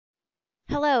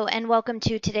Hello and welcome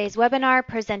to today's webinar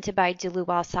presented by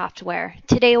Dlubal Software.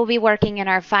 Today we'll be working in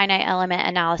our finite element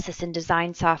analysis and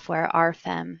design software,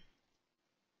 RFEM.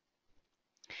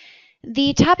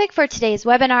 The topic for today's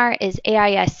webinar is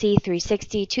AISC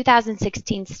 360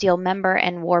 2016 Steel Member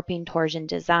and Warping Torsion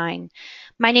Design.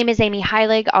 My name is Amy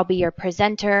Heilig. I'll be your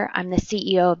presenter. I'm the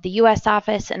CEO of the U.S.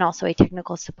 office and also a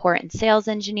technical support and sales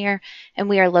engineer, and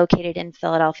we are located in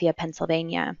Philadelphia,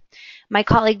 Pennsylvania. My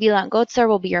colleague Wieland Gotzer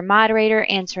will be your moderator,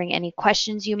 answering any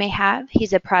questions you may have.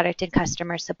 He's a product and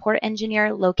customer support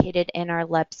engineer located in our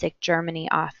Leipzig, Germany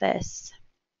office.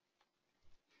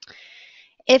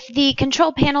 If the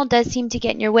control panel does seem to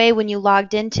get in your way when you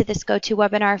logged into this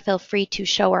GoToWebinar, feel free to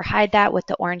show or hide that with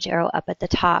the orange arrow up at the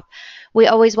top. We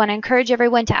always want to encourage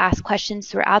everyone to ask questions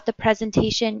throughout the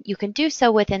presentation. You can do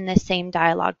so within this same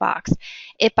dialog box.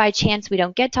 If by chance we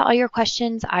don't get to all your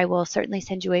questions, I will certainly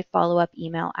send you a follow-up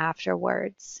email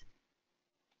afterwards.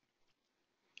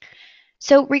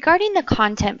 So regarding the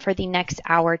content for the next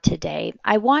hour today,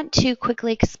 I want to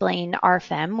quickly explain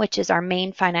RFEM, which is our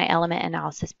main finite element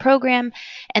analysis program,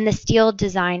 and the steel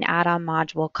design add-on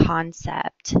module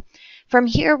concept. From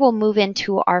here, we'll move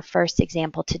into our first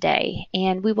example today,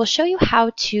 and we will show you how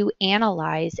to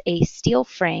analyze a steel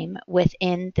frame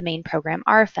within the main program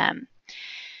RFEM.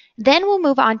 Then we'll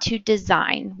move on to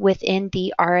design within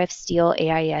the RF-STAHL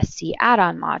AISC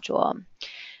add-on module.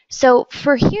 So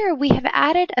for here, we have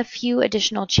added a few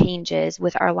additional changes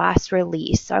with our last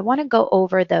release. So I want to go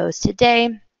over those today.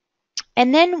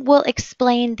 And then we'll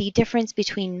explain the difference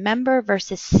between member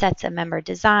versus sets of member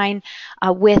design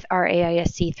with our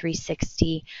AISC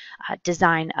 360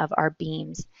 design of our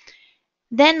beams.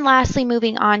 Then lastly,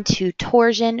 moving on to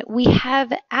torsion, we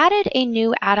have added a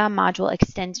new add-on module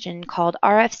extension called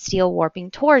RF-STAHL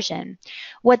Warping Torsion.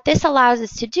 What this allows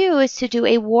us to do is to do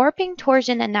a warping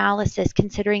torsion analysis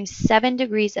considering 7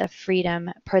 degrees of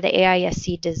freedom per the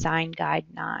AISC Design Guide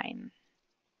 9.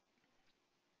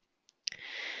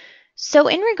 So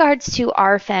in regards to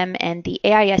RFEM and the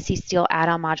AISC Steel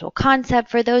add-on module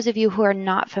concept, for those of you who are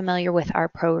not familiar with our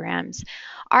programs,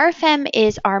 RFEM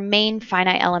is our main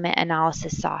finite element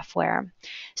analysis software.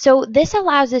 So this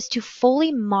allows us to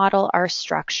fully model our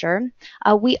structure.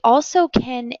 We also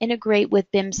can integrate with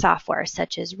BIM software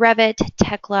such as Revit,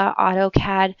 Tekla,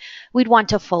 AutoCAD. We'd want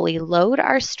to fully load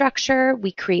our structure.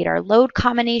 We create our load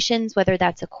combinations, whether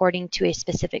that's according to a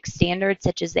specific standard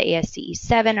such as the ASCE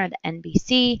 7 or the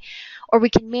NBC, or we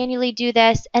can manually do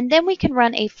this, and then we can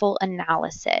run a full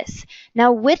analysis.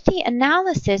 Now with the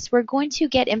analysis, we're going to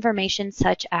get information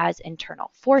such as internal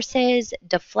forces,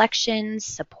 deflections,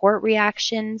 support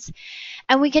reactions,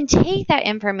 and we can take that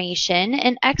information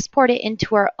and export it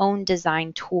into our own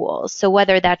design tools. So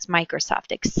whether that's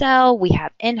Microsoft Excel, we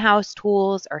have in-house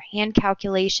tools or hand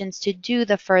calculations to do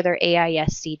the further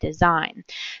AISC design.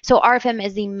 So RFEM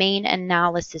is the main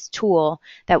analysis tool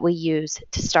that we use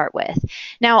to start with.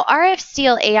 Now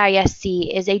RF-STAHL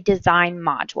AISC is a design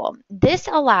module. This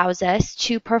allows us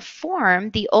to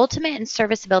perform the ultimate and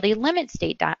serviceability limit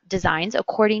state designs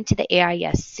according to the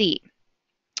AISC.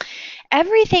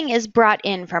 Everything is brought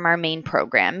in from our main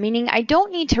program, meaning I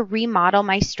don't need to remodel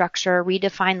my structure,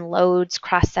 redefine loads,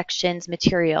 cross-sections,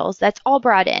 materials. That's all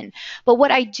brought in. But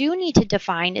what I do need to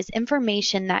define is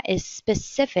information that is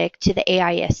specific to the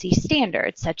AISC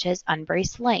standards, such as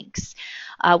unbraced lengths.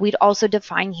 We'd also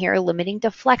define here limiting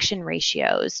deflection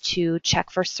ratios to check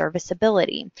for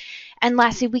serviceability. And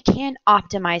lastly, we can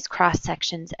optimize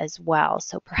cross-sections as well.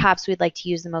 So perhaps we'd like to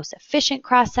use the most efficient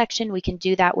cross-section. We can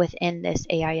do that within this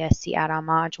AISC add-on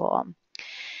module.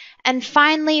 And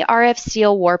finally,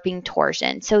 RF-STAHL Warping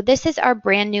Torsion. So this is our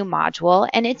brand new module,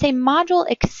 and it's a module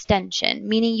extension,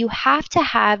 meaning you have to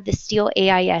have the steel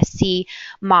AISC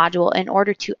module in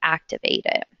order to activate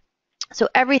it. So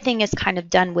everything is kind of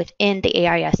done within the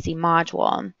AISC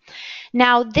module.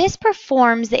 Now this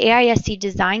performs the AISC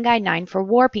Design Guide 9 for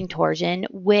warping torsion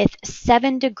with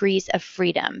 7 degrees of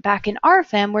freedom. Back in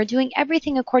RFEM, we're doing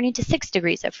everything according to 6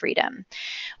 degrees of freedom.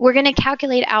 We're going to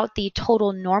calculate out the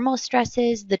total normal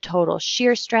stresses, the total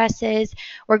shear stresses.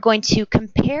 We're going to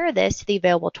compare this to the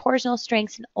available torsional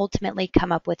strengths and ultimately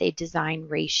come up with a design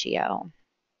ratio.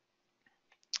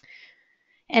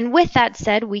 And with that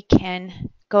said, we can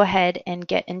go ahead and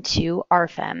get into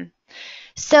RFEM.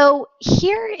 So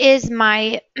here is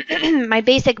my, my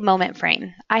basic moment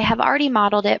frame. I have already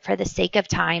modeled it for the sake of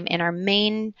time in our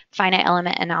main finite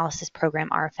element analysis program,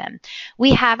 RFEM.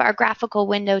 We have our graphical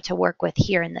window to work with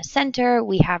here in the center.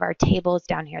 We have our tables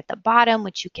down here at the bottom,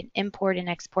 which you can import and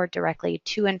export directly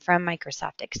to and from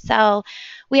Microsoft Excel.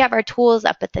 We have our tools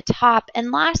up at the top.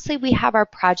 And lastly, we have our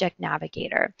project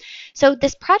navigator. So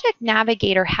this project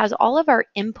navigator has all of our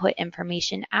input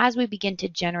information as we begin to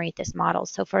generate this model.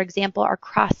 So for example, our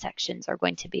cross sections are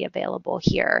going to be available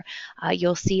here.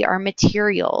 You'll see our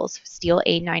materials, steel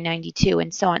A992,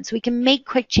 and so on. So we can make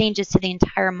quick changes to the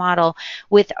entire model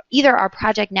with either our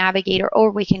project navigator,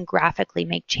 or we can graphically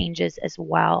make changes as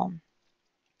well.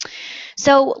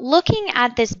 So looking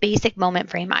at this basic moment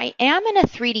frame, I am in a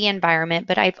 3D environment,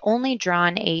 but I've only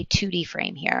drawn a 2D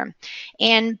frame here.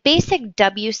 And basic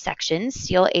W sections,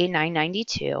 steel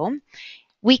A992.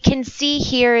 We can see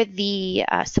here the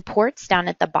supports down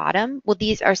at the bottom. Well,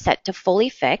 these are set to fully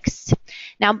fixed.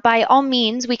 Now, by all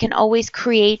means, we can always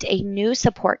create a new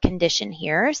support condition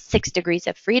here, 6 degrees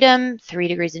of freedom, 3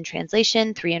 degrees in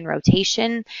translation, 3 in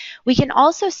rotation. We can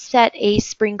also set a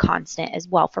spring constant as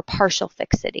well for partial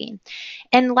fixity.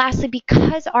 And lastly,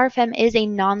 because RFEM is a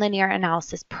nonlinear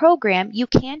analysis program, you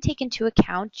can take into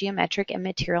account geometric and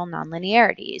material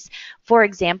nonlinearities. For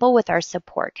example, with our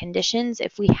support conditions,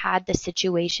 if we had the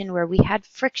situation where we had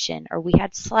friction or we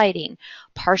had sliding,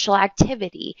 partial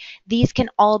activity, these can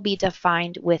all be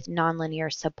defined with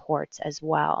nonlinear supports as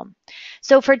well.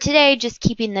 So for today, just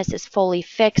keeping this as fully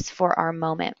fixed for our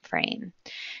moment frame.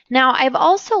 Now, I've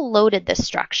also loaded the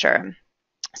structure.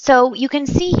 So you can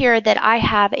see here that I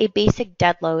have a basic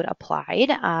dead load applied,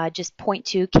 just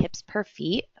 0.2 kips per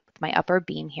feet with my upper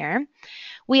beam here.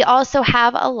 We also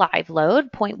have a live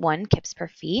load, 0.1 kips per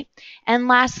feet. And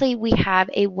lastly, we have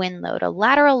a wind load, a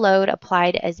lateral load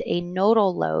applied as a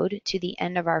nodal load to the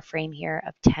end of our frame here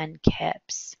of 10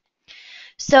 kips.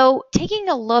 So taking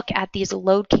a look at these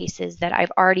load cases that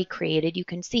I've already created, you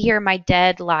can see here my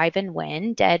dead, live, and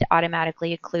wind. Dead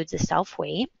automatically includes a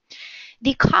self-weight.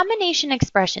 The combination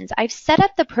expressions, I've set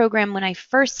up the program when I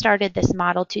first started this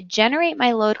model to generate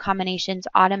my load combinations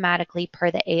automatically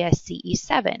per the AISC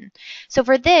 7. So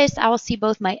for this, I will see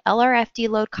both my LRFD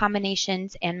load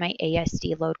combinations and my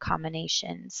AISD load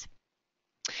combinations.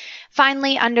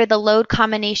 Finally, under the load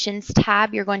combinations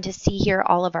tab, you're going to see here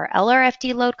all of our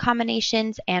LRFD load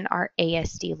combinations and our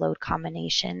AISD load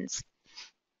combinations.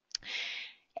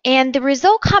 And the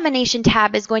result combination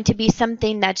tab is going to be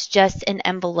something that's just an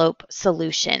envelope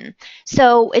solution.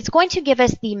 So it's going to give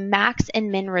us the max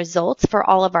and min results for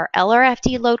all of our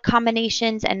LRFD load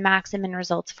combinations and max and min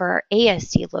results for our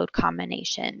AISD load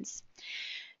combinations.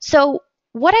 So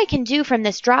what I can do from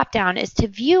this dropdown is to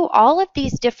view all of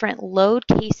these different load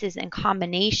cases and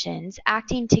combinations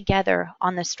acting together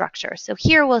on the structure. So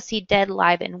here we'll see dead,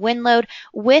 live, and wind load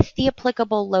with the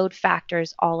applicable load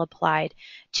factors all applied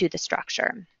to the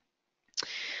structure.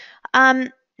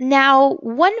 Now,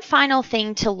 one final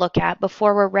thing to look at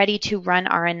before we're ready to run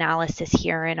our analysis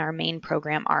here in our main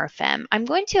program, RFEM. I'm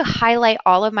going to highlight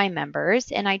all of my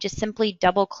members, and I just simply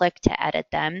double click to edit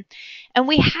them. And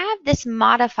we have this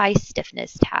Modify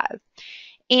Stiffness tab.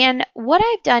 And what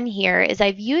I've done here is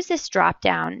I've used this drop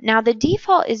down. Now the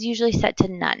default is usually set to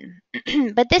none,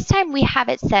 but this time we have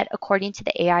it set according to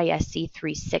the AISC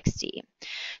 360.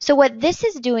 So what this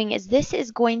is doing is this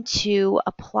is going to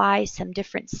apply some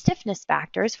different stiffness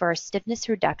factors for our stiffness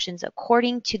reductions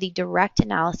according to the direct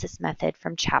analysis method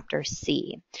from Chapter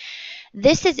C.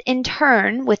 This is in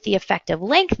turn with the effective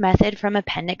length method from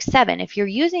Appendix 7. If you're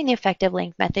using the effective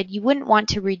length method, you wouldn't want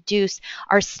to reduce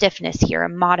our stiffness here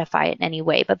and modify it in any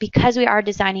way. But because we are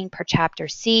designing per Chapter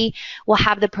C, we'll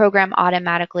have the program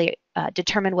automatically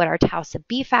determine what our tau sub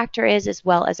B factor is, as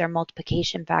well as our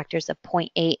multiplication factors of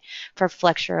 0.8 for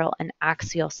flexural and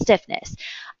axial stiffness.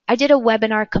 I did a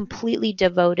webinar completely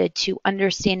devoted to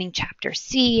understanding Chapter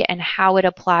C and how it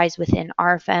applies within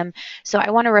RFEM. So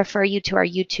I want to refer you to our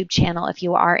YouTube channel if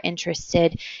you are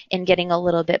interested in getting a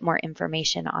little bit more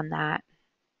information on that.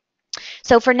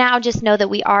 So for now, just know that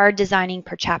we are designing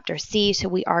per Chapter C, so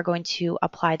we are going to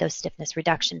apply those stiffness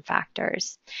reduction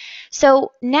factors.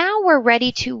 So now we're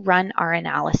ready to run our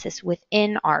analysis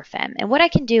within RFEM. And what I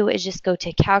can do is just go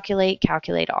to Calculate,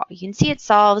 Calculate All. You can see it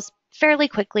solves fairly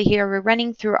quickly here. We're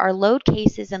running through our load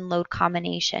cases and load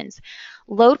combinations.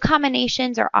 Load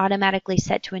combinations are automatically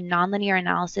set to a nonlinear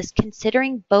analysis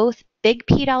considering both big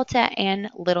P delta and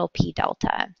little p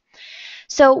delta.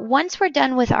 So once we're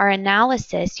done with our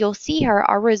analysis, you'll see here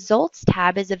our results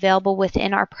tab is available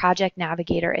within our project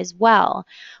navigator as well.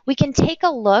 We can take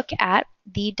a look at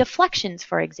the deflections,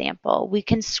 for example. We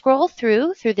can scroll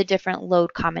through the different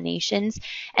load combinations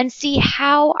and see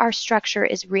how our structure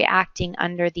is reacting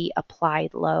under the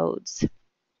applied loads.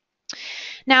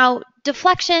 Now,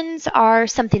 deflections are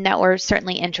something that we're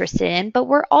certainly interested in, but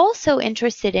we're also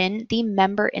interested in the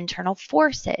member internal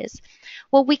forces.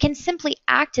 Well, we can simply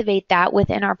activate that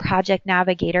within our project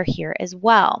navigator here as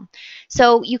well.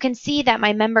 So you can see that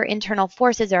my member internal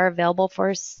forces are available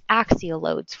for axial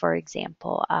loads, for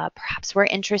example. Perhaps we're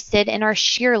interested in our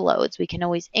shear loads. We can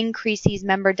always increase these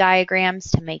member diagrams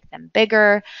to make them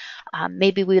bigger.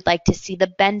 Maybe we would like to see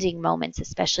the bending moments,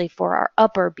 especially for our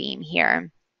upper beam here,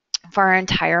 for our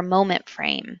entire moment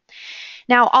frame.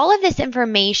 Now, all of this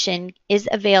information is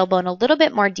available in a little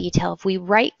bit more detail if we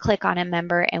right-click on a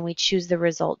member and we choose the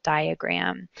result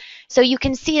diagram. So you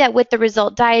can see that with the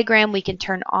result diagram, we can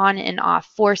turn on and off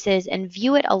forces and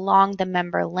view it along the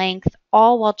member length,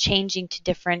 all while changing to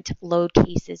different load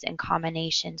cases and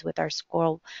combinations with our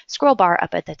scroll bar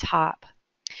up at the top.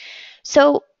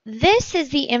 So this is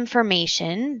the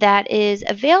information that is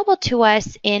available to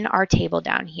us in our table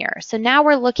down here. So now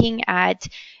we're looking at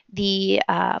the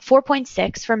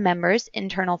 4.6 for members,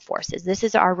 internal forces. This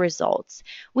is our results.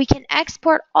 We can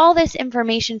export all this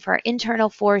information for our internal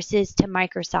forces to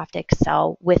Microsoft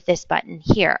Excel with this button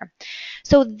here.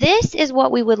 So this is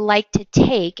what we would like to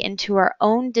take into our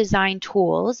own design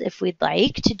tools if we'd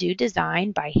like to do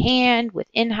design by hand with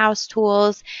in-house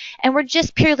tools, and we're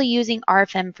just purely using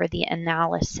RFEM for the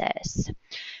analysis.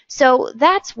 So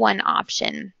that's one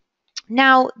option.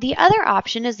 Now, the other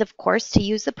option is, of course, to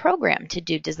use the program to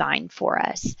do design for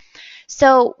us.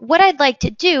 So what I'd like to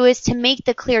do is to make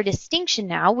the clear distinction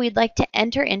now, we'd like to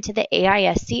enter into the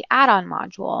AISC add-on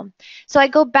module. So I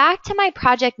go back to my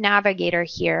project navigator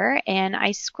here and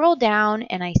I scroll down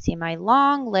and I see my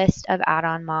long list of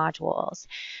add-on modules.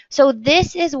 So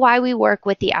this is why we work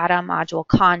with the add-on module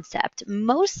concept.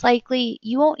 Most likely,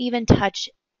 you won't even touch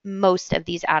most of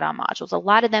these add-on modules. A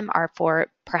lot of them are for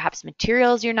perhaps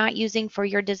materials you're not using for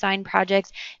your design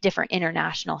projects, different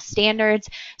international standards.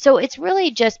 So it's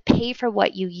really just pay for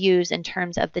what you use in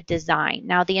terms of the design.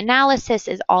 Now the analysis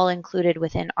is all included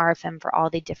within RFEM for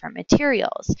all the different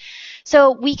materials.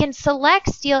 So we can select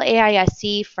Steel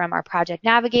AISC from our project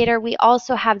navigator. We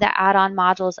also have the add-on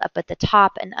modules up at the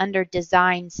top, and under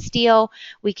Design Steel,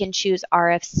 we can choose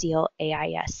RF Steel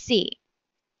AISC.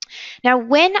 Now,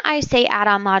 when I say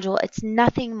add-on module, it's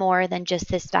nothing more than just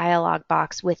this dialog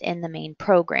box within the main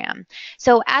program.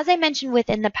 So as I mentioned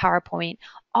within the PowerPoint,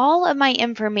 all of my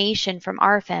information from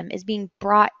RFEM is being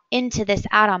brought into this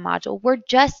add-on module. We're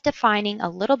just defining a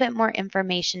little bit more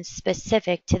information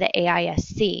specific to the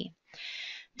AISC.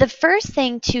 The first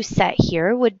thing to set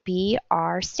here would be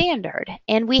our standard,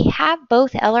 and we have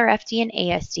both LRFD and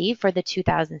ASD for the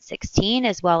 2016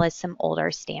 as well as some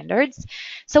older standards.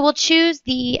 So we'll choose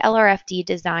the LRFD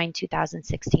design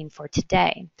 2016 for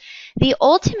today. The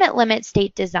ultimate limit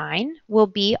state design will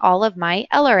be all of my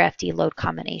LRFD load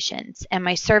combinations, and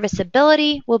my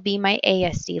serviceability will be my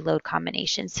ASD load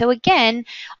combinations. So again,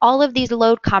 all of these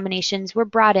load combinations were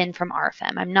brought in from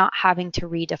RFEM. I'm not having to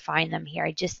redefine them here.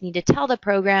 I just need to tell the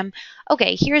program,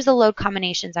 okay, here's the load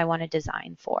combinations I want to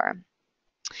design for.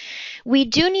 We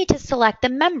do need to select the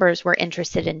members we're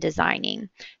interested in designing.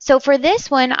 So for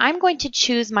this one, I'm going to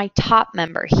choose my top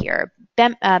member here,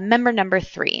 member number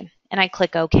 3, and I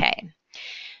click OK.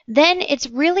 Then it's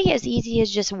really as easy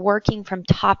as just working from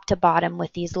top to bottom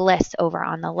with these lists over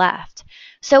on the left.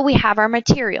 So we have our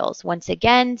materials. Once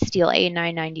again, Steel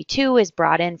A992 is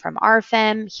brought in from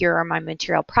RFEM. Here are my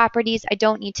material properties. I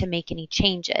don't need to make any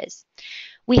changes.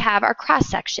 We have our cross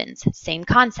sections, same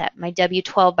concept. My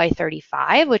W12 by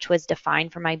 35, which was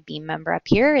defined for my beam member up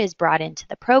here, is brought into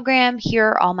the program. Here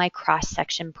are all my cross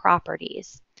section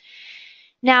properties.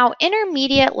 Now,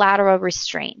 intermediate lateral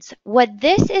restraints. What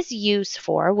this is used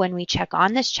for when we check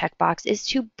on this checkbox is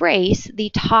to brace the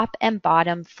top and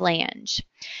bottom flange.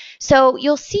 So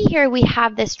you'll see here we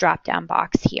have this drop-down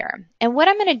box here. And what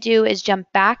I'm going to do is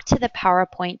jump back to the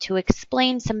PowerPoint to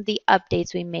explain some of the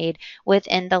updates we made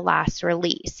within the last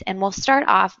release. And we'll start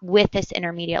off with this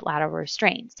intermediate lateral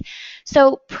restraints.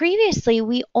 So previously,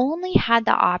 we only had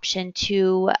the option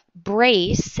to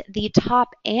brace the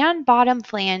top and bottom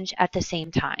flange at the same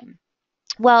time.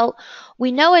 Well,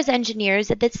 we know as engineers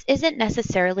that this isn't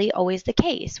necessarily always the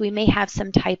case. We may have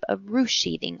some type of roof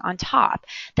sheathing on top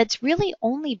that's really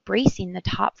only bracing the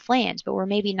top flange, but we're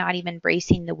maybe not even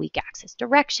bracing the weak axis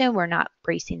direction. We're not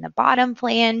bracing the bottom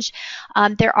flange.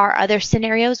 There are other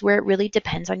scenarios where it really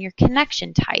depends on your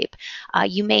connection type.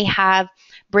 You may have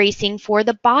bracing for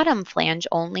the bottom flange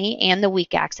only and the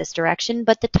weak axis direction,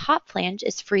 but the top flange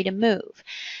is free to move.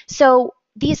 So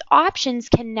these options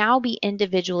can now be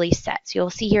individually set. So you'll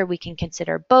see here we can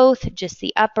consider both, just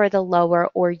the upper, the lower,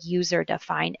 or user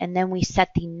defined, and then we set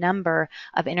the number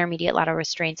of intermediate lateral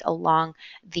restraints along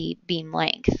the beam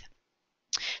length.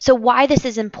 So why this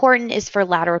is important is for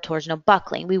lateral torsional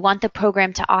buckling. We want the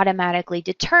program to automatically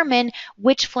determine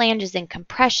which flange is in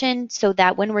compression so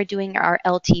that when we're doing our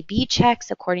LTB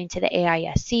checks according to the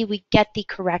AISC, we get the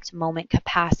correct moment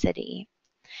capacity.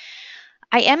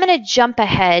 I am going to jump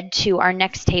ahead to our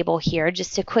next table here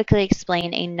just to quickly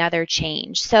explain another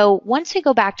change. So once we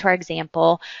go back to our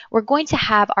example, we're going to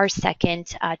have our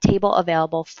second table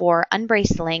available for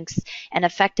unbraced lengths and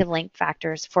effective length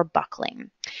factors for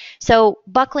buckling. So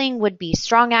buckling would be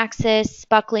strong axis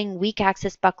buckling, weak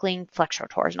axis buckling, flexural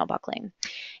torsional buckling.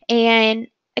 And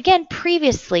again,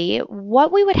 previously,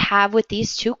 what we would have with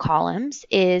these two columns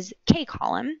is K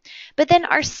column, but then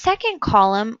our second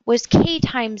column was K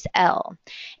times L.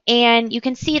 And you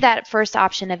can see that first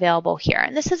option available here.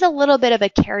 And this is a little bit of a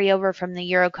carryover from the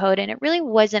Eurocode, and it really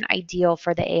wasn't ideal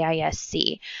for the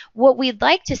AISC. What we'd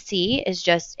like to see is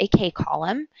just a K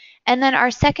column, and then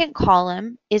our second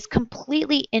column is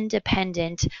completely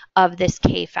independent of this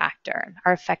K factor,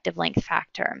 our effective length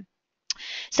factor.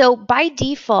 So by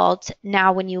default,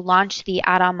 now when you launch the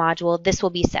add-on module, this will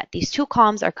be set. These two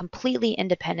columns are completely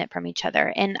independent from each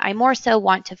other. And I more so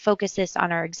want to focus this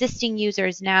on our existing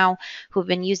users now who've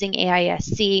been using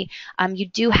AISC. You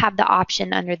do have the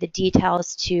option under the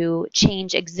details to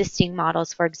change existing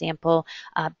models, for example,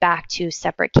 back to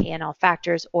separate K and L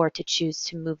factors, or to choose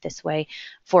to move this way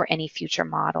for any future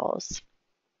models.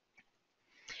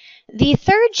 The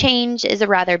third change is a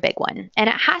rather big one, and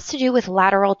it has to do with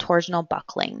lateral torsional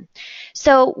buckling.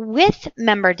 So with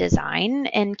member design,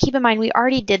 and keep in mind we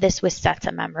already did this with sets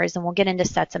of members, and we'll get into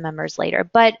sets of members later,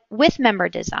 but with member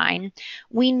design,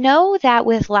 we know that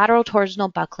with lateral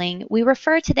torsional buckling, we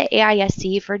refer to the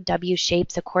AISC for W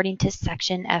shapes according to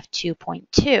section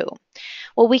F2.2.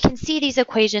 Well, we can see these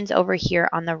equations over here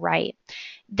on the right.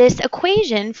 This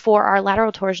equation for our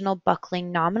lateral torsional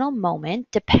buckling nominal moment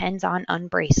depends on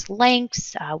unbraced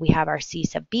lengths. We have our C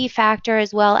sub B factor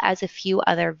as well as a few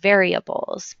other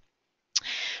variables.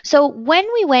 So when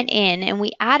we went in and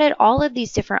we added all of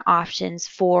these different options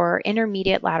for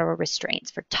intermediate lateral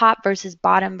restraints, for top versus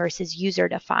bottom versus user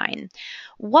defined,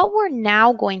 what we're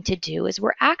now going to do is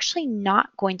we're actually not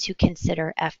going to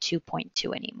consider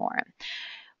F2.2 anymore.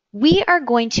 We are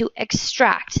going to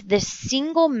extract this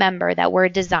single member that we're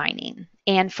designing.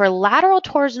 And for lateral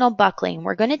torsional buckling,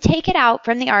 we're going to take it out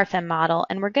from the RFEM model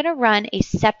and we're going to run a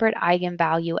separate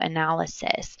eigenvalue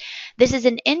analysis. This is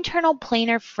an internal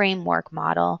planar framework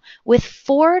model with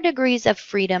 4 degrees of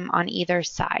freedom on either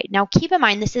side. Now keep in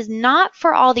mind, this is not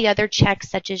for all the other checks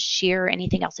such as shear or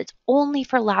anything else. It's only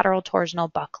for lateral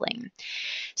torsional buckling.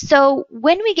 So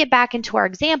when we get back into our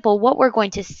example, what we're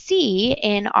going to see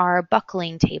in our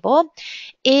buckling table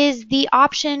is the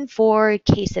option for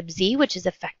K sub Z, which is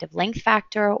effective length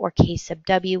factor, or K sub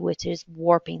W, which is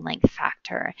warping length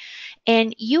factor.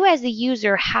 And you as a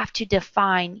user have to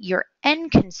define your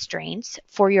end constraints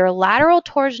for your lateral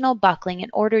torsional buckling in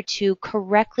order to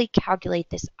correctly calculate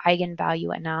this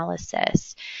eigenvalue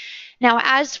analysis. Now,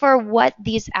 as for what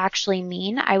these actually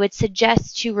mean, I would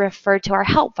suggest to refer to our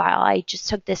help file. I just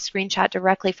took this screenshot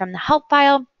directly from the help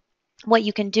file. What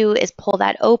you can do is pull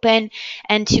that open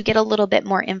and to get a little bit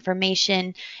more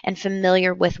information and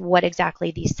familiar with what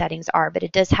exactly these settings are. But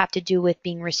it does have to do with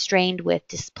being restrained with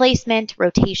displacement,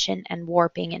 rotation, and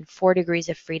warping, and 4 degrees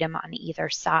of freedom on either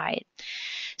side.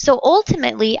 So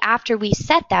ultimately, after we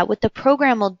set that, what the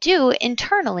program will do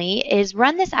internally is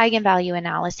run this eigenvalue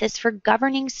analysis for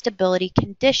governing stability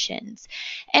conditions,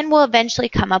 and will eventually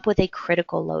come up with a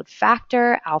critical load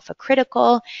factor, alpha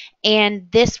critical, and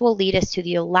this will lead us to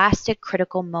the elastic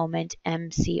critical moment,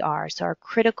 MCR, so our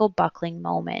critical buckling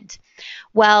moment.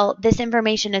 Well, this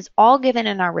information is all given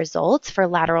in our results for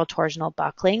lateral torsional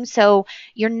buckling, so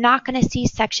you're not going to see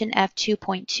section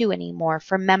F2.2 anymore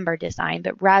for member design,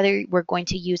 but rather we're going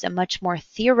to use a much more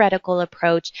theoretical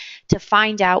approach to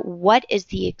find out what is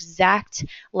the exact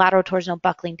lateral torsional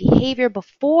buckling behavior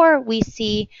before we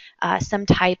see some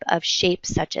type of shape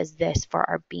such as this for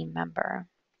our beam member.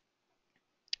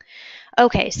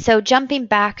 Okay, so jumping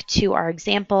back to our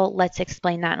example, let's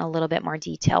explain that in a little bit more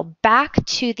detail. Back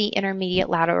to the intermediate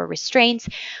lateral restraints,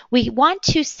 we want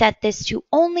to set this to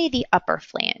only the upper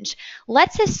flange.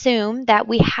 Let's assume that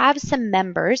we have some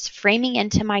members framing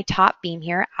into my top beam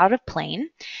here out of plane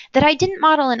that I didn't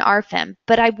model in RFEM,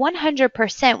 but I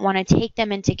 100% want to take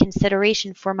them into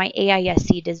consideration for my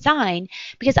AISC design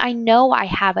because I know I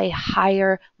have a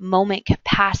higher moment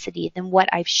capacity than what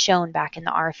I've shown back in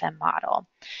the RFEM model.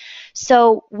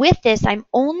 So with this, I'm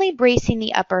only bracing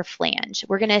the upper flange.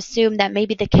 We're going to assume that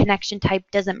maybe the connection type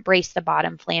doesn't brace the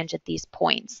bottom flange at these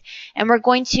points. And we're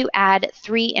going to add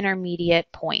 3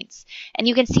 intermediate points. And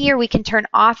you can see here we can turn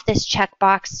off this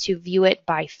checkbox to view it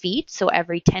by feet. So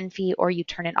every 10 feet, or you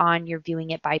turn it on, you're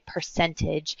viewing it by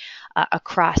percentage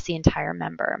across the entire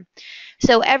member.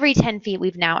 So every 10 feet,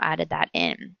 we've now added that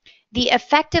in. The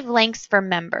effective lengths for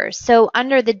members. So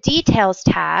under the Details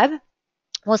tab,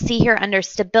 we'll see here under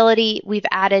Stability, we've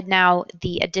added now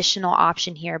the additional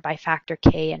option here by factor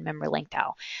K and member length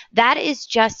L. That is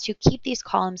just to keep these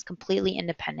columns completely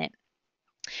independent.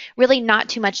 Really not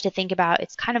too much to think about.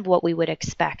 It's kind of what we would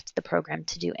expect the program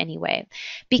to do anyway.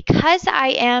 Because I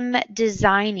am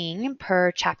designing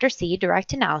per Chapter C,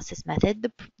 direct analysis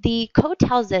method, the code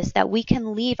tells us that we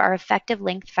can leave our effective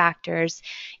length factors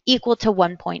equal to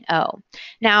 1.0.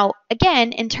 Now,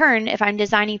 again, in turn, if I'm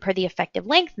designing per the effective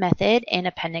length method in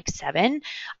Appendix 7,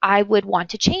 I would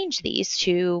want to change these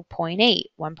to 0.8,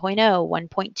 1.0,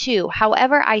 1.2,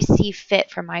 however I see fit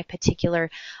for my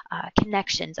particular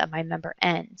connections of my member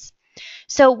ends.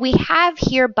 So we have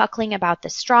here buckling about the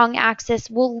strong axis.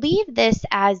 We'll leave this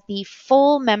as the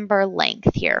full member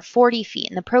length here, 40 feet,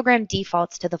 and the program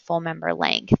defaults to the full member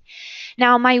length.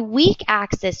 Now my weak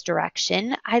axis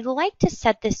direction, I'd like to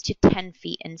set this to 10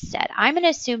 feet instead. I'm going to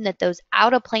assume that those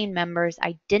out of plane members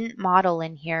I didn't model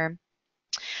in here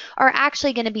are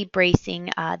actually going to be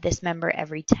bracing this member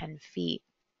every 10 feet.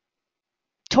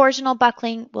 Torsional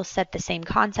buckling, we'll set the same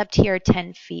concept here,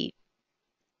 10 feet.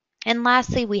 And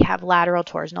lastly, we have lateral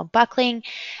torsional buckling,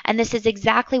 and this is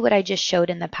exactly what I just showed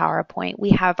in the PowerPoint.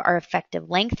 We have our effective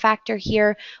length factor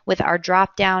here with our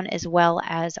drop down as well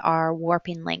as our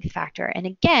warping length factor. And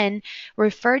again,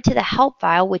 refer to the help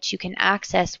file, which you can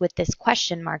access with this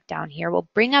question mark down here. We'll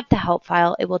bring up the help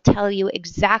file. It will tell you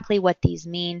exactly what these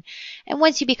mean. And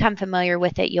once you become familiar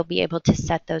with it, you'll be able to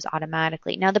set those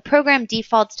automatically. Now, the program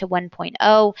defaults to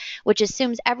 1.0, which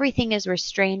assumes everything is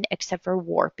restrained except for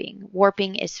warping.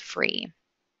 Warping is free.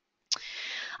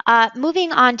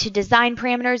 Moving on to design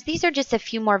parameters, these are just a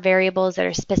few more variables that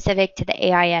are specific to the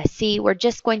AISC. We're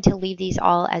just going to leave these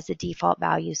all as the default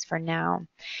values for now.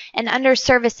 And under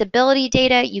serviceability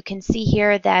data, you can see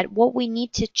here that what we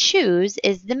need to choose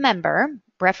is the member,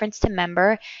 reference to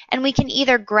member, and we can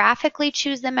either graphically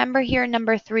choose the member here,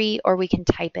 number 3, or we can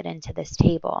type it into this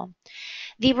table.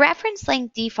 The reference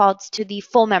length defaults to the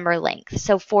full member length,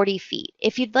 so 40 feet.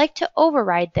 If you'd like to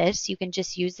override this, you can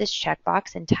just use this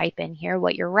checkbox and type in here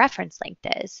what your reference length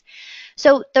is.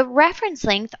 So the reference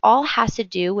length all has to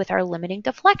do with our limiting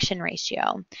deflection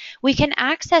ratio. We can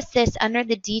access this under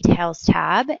the Details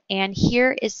tab, and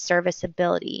here is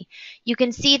serviceability. You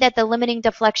can see that the limiting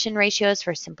deflection ratios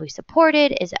for simply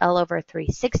supported is L over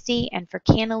 360, and for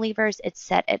cantilevers, it's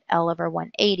set at L over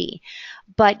 180.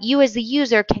 But you as the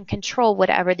user can control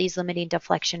whatever these limiting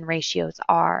deflection ratios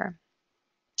are.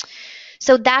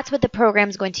 So that's what the program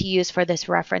is going to use for this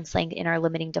reference length in our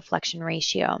limiting deflection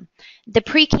ratio. The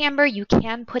pre-camber, you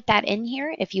can put that in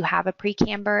here if you have a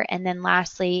pre-camber. And then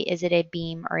lastly, is it a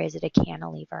beam or is it a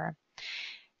cantilever?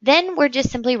 Then we're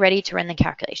just simply ready to run the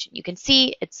calculation. You can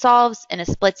see it solves in a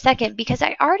split second because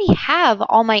I already have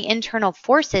all my internal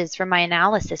forces for my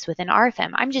analysis within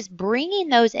RFEM. I'm just bringing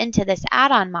those into this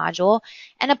add-on module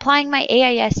and applying my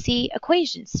AISC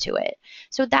equations to it.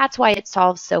 So that's why it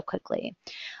solves so quickly.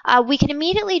 We can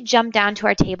immediately jump down to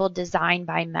our table design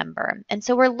by member. And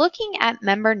so we're looking at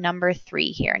member number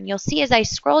 3 here. And you'll see as I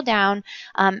scroll down,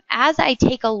 as I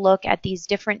take a look at these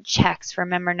different checks for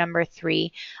member number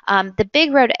 3, the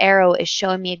big red arrow is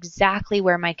showing me exactly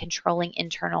where my controlling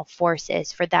internal force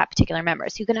is for that particular member.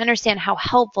 So you can understand how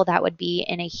helpful that would be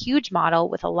in a huge model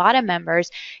with a lot of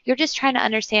members. You're just trying to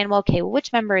understand, well, okay,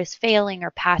 which member is failing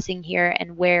or passing here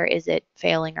and where is it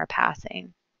failing or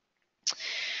passing?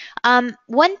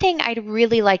 One thing I'd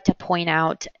really like to point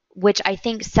out, which I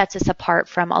think sets us apart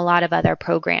from a lot of other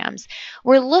programs.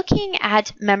 We're looking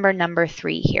at member number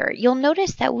 3 here. You'll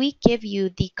notice that we give you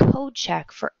the code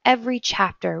check for every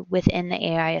chapter within the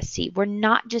AISC. We're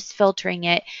not just filtering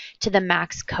it to the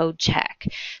max code check.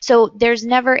 So there's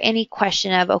never any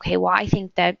question of, okay, well, I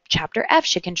think that chapter F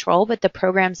should control, but the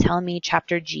program's telling me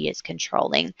chapter G is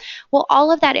controlling. Well, all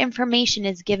of that information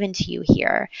is given to you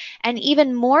here. And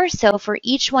even more so for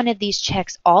each one of these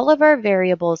checks, all of our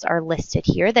variables are listed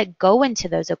here that go into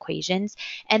those equations,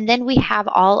 and then we have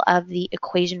all of the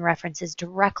equation references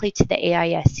directly to the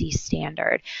AISC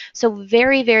standard. So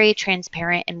very, very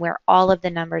transparent in where all of the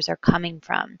numbers are coming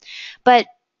from. But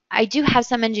I do have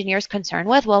some engineers concerned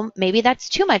with, well, maybe that's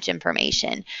too much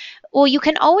information. Well, you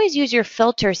can always use your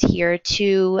filters here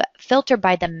to filter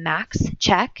by the max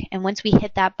check. And once we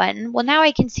hit that button, well, now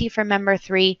I can see for member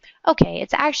 3, okay,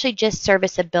 it's actually just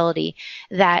serviceability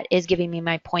that is giving me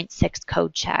my 0.6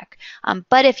 code check.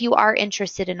 But if you are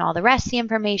interested in all the rest of the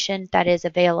information, that is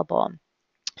available.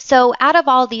 So out of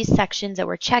all these sections that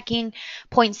we're checking,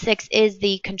 0.6 is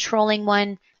the controlling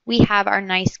one. We have our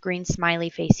nice green smiley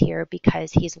face here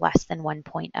because he's less than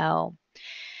 1.0.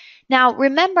 Now,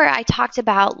 remember I talked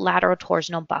about lateral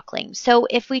torsional buckling. So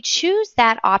if we choose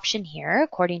that option here,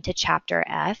 according to Chapter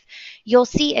F, you'll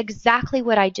see exactly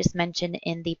what I just mentioned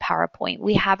in the PowerPoint.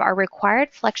 We have our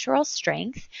required flexural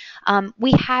strength.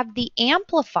 We have the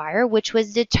amplifier, which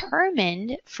was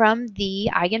determined from the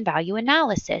eigenvalue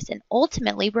analysis. And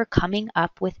ultimately, we're coming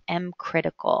up with M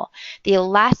critical, the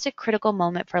elastic critical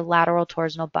moment for lateral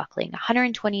torsional buckling,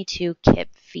 122 kip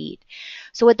feet.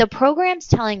 So what the program's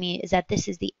telling me is that this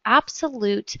is the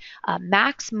absolute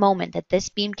max moment that this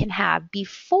beam can have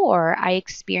before I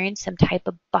experience some type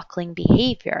of buckling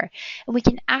behavior. And we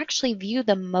can actually view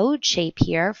the mode shape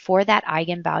here for that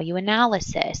eigenvalue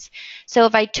analysis. So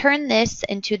if I turn this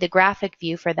into the graphic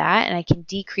view for that, and I can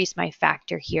decrease my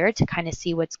factor here to kind of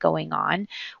see what's going on,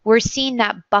 we're seeing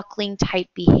that buckling type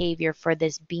behavior for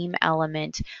this beam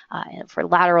element for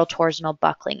lateral torsional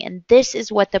buckling. And this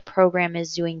is what the program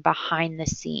is doing behind the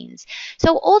scenes.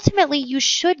 So ultimately, you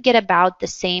should get about the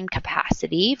same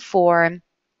capacity for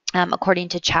according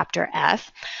to Chapter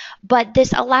F, but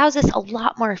this allows us a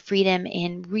lot more freedom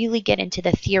and really get into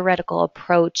the theoretical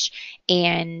approach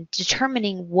and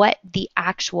determining what the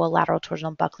actual lateral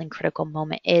torsional buckling critical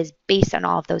moment is based on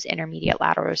all of those intermediate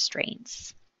lateral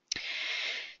restraints.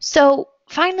 So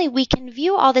finally, we can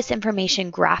view all this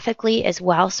information graphically as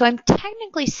well. So I'm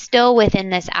technically still within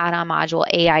this add-on module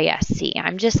AISC.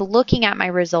 I'm just looking at my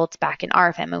results back in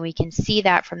RFEM, and we can see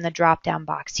that from the drop-down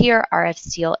box here,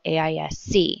 RF-STAHL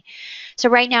AISC. So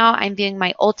right now, I'm viewing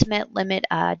my ultimate limit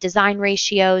design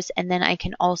ratios, and then I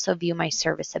can also view my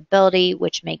serviceability,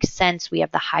 which makes sense. We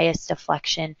have the highest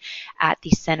deflection at the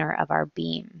center of our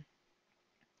beam.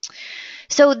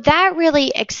 So that really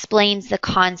explains the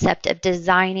concept of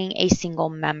designing a single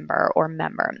member or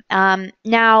member.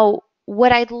 Now,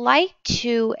 what I'd like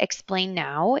to explain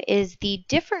now is the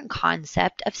different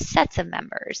concept of sets of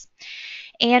members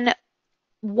and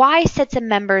why sets of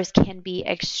members can be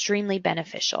extremely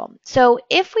beneficial. So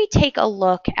if we take a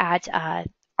look at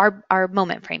our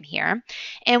moment frame here,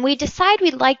 and we decide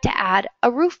we'd like to add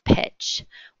a roof pitch.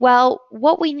 Well,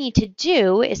 what we need to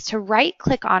do is to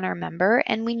right-click on our member,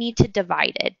 and we need to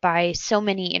divide it by so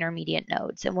many intermediate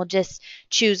nodes. And we'll just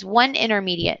choose one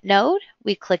intermediate node.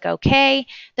 We click OK.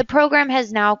 The program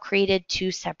has now created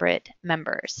 2 separate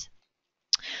members.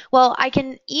 Well, I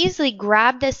can easily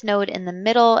grab this node in the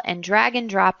middle and drag and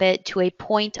drop it to a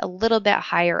point a little bit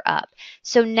higher up.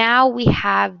 So now we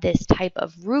have this type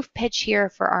of roof pitch here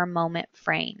for our moment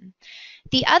frame.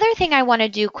 The other thing I want to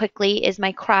do quickly is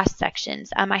my cross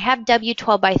sections. I have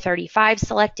W12 by 35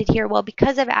 selected here. Well,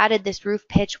 because I've added this roof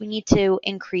pitch, we need to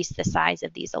increase the size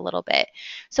of these a little bit.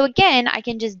 So again, I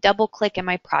can just double click in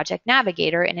my project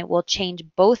navigator and it will change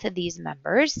both of these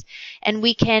members. And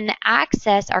we can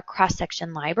access our cross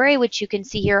section library, which you can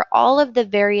see here, all of the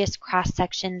various cross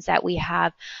sections that we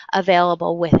have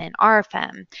available within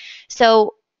RFEM.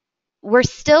 So we're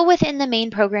still within the main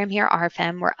program here,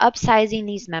 RFEM. We're upsizing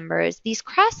these members. These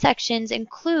cross sections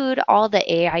include all the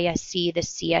AISC, the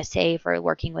CSA for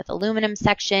working with aluminum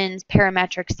sections,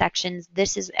 parametric sections.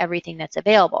 This is everything that's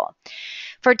available.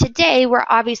 For today, we're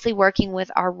obviously working with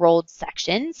our rolled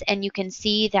sections, and you can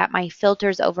see that my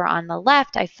filters over on the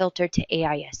left, I filtered to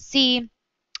AISC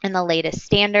and the latest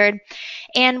standard.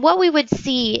 And what we would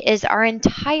see is our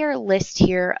entire list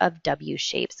here of W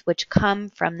shapes, which come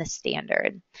from the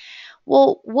standard.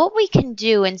 Well, what we can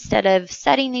do instead of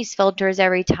setting these filters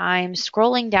every time,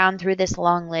 scrolling down through this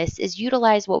long list, is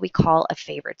utilize what we call a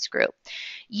favorites group.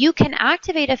 You can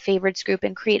activate a favorites group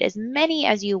and create as many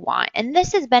as you want. And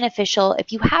this is beneficial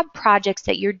if you have projects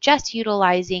that you're just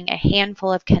utilizing a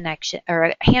handful of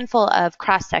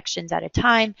cross sections at a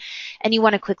time and you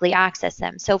want to quickly access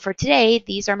them. So for today,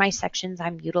 these are my sections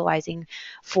I'm utilizing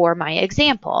for my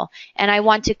example. And I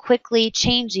want to quickly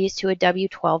change these to a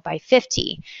W12 by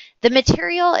 50. The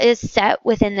material is set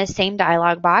within the same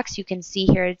dialog box. You can see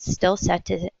here it's still set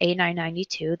to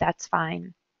A992. That's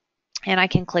fine. and I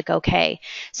can click OK.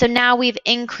 So now we've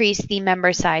increased the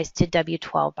member size to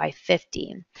W12 by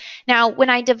 50. Now, when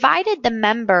I divided the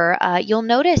member, you'll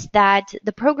notice that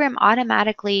the program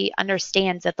automatically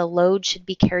understands that the load should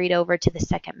be carried over to the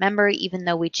second member, even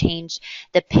though we changed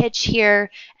the pitch here.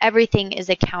 Everything is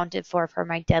accounted for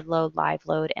my dead load, live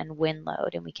load, and win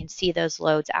load, and we can see those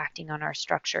loads acting on our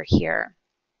structure here.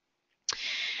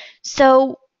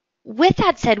 So with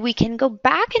that said, we can go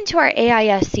back into our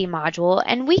AISC module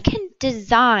and we can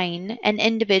design an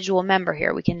individual member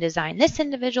here. We can design this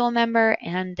individual member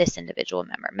and this individual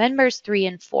member, members 3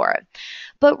 and 4.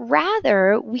 But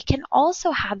rather, we can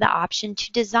also have the option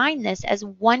to design this as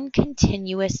one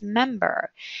continuous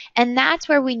member. And that's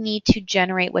where we need to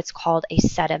generate what's called a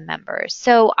set of members.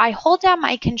 So I hold down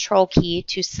my control key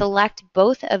to select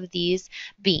both of these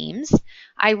beams.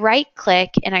 I right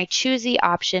click and I choose the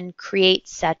option create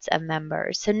sets of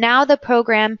members. So now the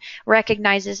program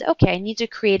recognizes, okay, I need to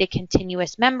create a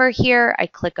continuous member here. I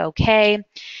click OK.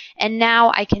 And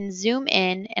now I can zoom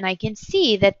in and I can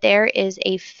see that there is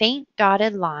a faint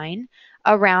dotted line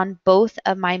around both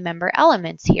of my member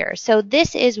elements here. So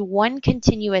this is one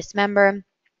continuous member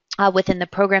within the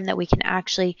program that we can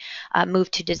actually move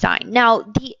to design. Now,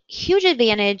 the huge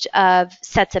advantage of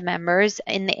sets of members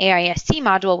in the AISC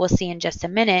module we'll see in just a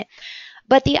minute,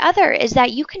 but the other is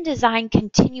that you can design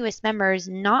continuous members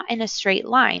not in a straight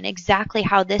line, exactly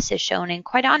how this is shown. And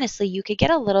quite honestly, you could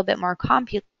get a little bit more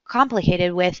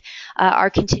complicated with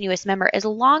our continuous member as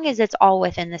long as it's all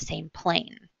within the same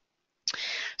plane.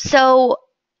 So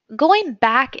going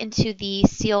back into the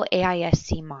SEAL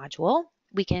AISC module,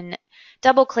 we can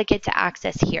double click it to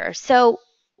access here. So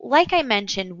like I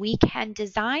mentioned, we can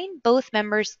design both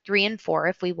members 3 and 4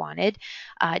 if we wanted,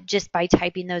 just by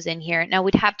typing those in here. Now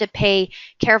we'd have to pay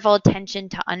careful attention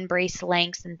to unbrace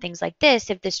lengths and things like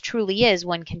this if this truly is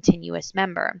one continuous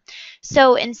member.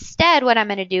 So instead, what I'm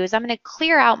going to do is I'm going to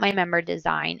clear out my member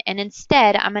design, and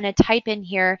instead I'm going to type in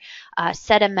here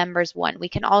set of members 1. We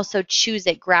can also choose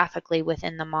it graphically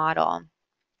within the model.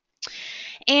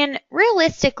 And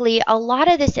realistically, a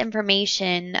lot of this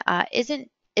information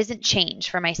isn't changed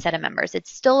for my set of members.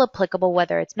 It's still applicable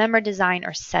whether it's member design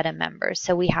or set of members.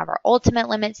 So we have our ultimate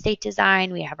limit state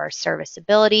design, we have our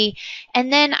serviceability,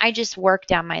 and then I just work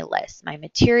down my list. My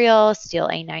material, steel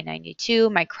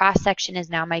A992, my cross section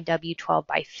is now my W12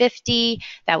 by 50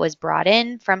 that was brought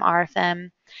in from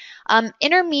RFEM.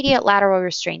 Intermediate lateral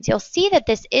restraints. You'll see that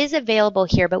this is available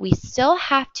here, but we still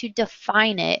have to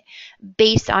define it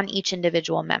based on each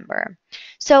individual member.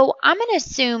 So I'm going to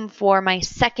assume for my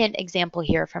second example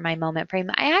here for my moment frame,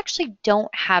 I actually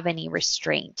don't have any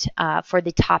restraint for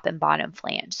the top and bottom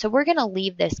flange. So we're going to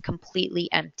leave this completely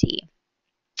empty.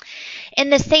 In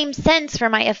the same sense, for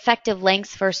my effective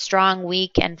lengths for strong,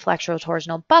 weak, and flexural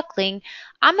torsional buckling,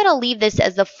 I'm going to leave this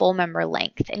as the full member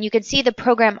length. And you can see the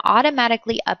program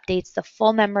automatically updates the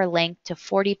full member length to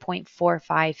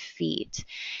 40.45 feet.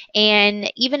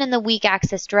 And even in the weak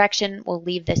axis direction, we'll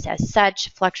leave this as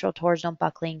such. Flexural torsional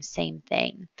buckling, same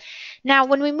thing. Now,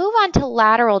 when we move on to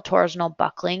lateral torsional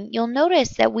buckling, you'll notice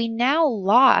that we now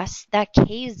lost that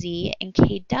KZ and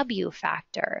KW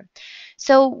factor.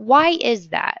 So why is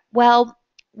that? Well,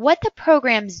 what the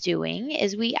program's doing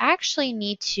is we actually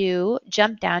need to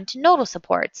jump down to nodal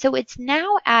support. So it's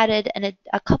now added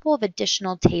a couple of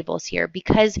additional tables here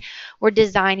because we're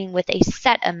designing with a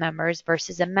set of members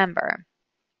versus a member.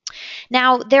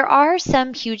 Now, there are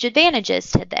some huge advantages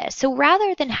to this. So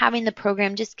rather than having the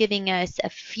program just giving us a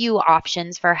few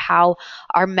options for how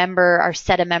our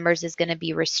set of members is going to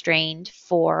be restrained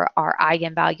for our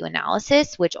eigenvalue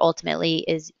analysis, which ultimately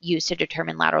is used to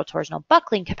determine lateral torsional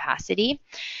buckling capacity,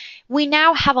 we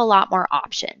now have a lot more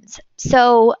options.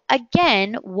 So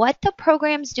again, what the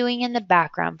program's doing in the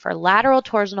background for lateral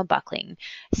torsional buckling,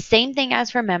 same thing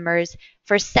as for members.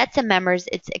 For sets of members,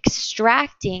 it's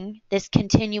extracting this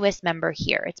continuous member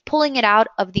here. It's pulling it out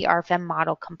of the RFEM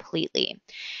model completely.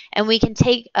 And we can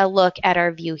take a look at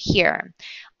our view here.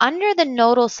 Under the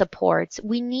nodal supports,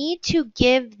 we need to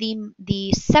give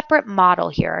the separate model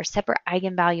here, our separate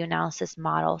eigenvalue analysis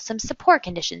model, some support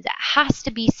conditions. It has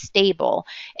to be stable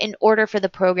in order for the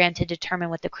program to determine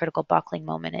what the critical buckling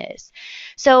moment is.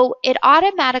 So it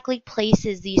automatically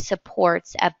places these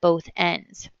supports at both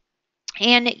ends.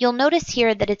 And you'll notice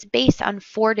here that it's based on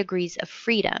 4 degrees of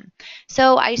freedom.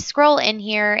 So I scroll in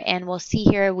here and we'll see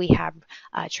here we have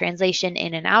translation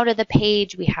in and out of the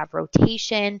page. We have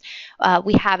rotation.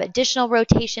 We have additional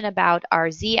rotation about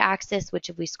our z-axis, which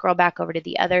if we scroll back over to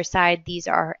the other side, these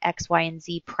are x, y, and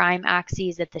z prime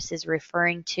axes that this is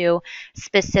referring to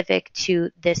specific to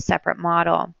this separate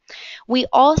model. We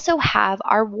also have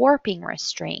our warping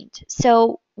restraint.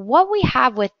 So what we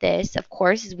have with this, of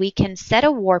course, is we can set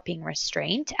a warping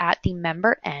restraint at the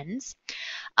member ends.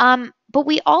 But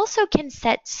we also can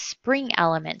set spring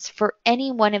elements for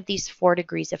any one of these 4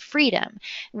 degrees of freedom.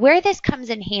 Where this comes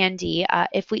in handy,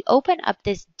 if we open up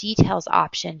this details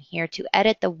option here to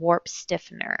edit the warp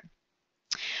stiffener.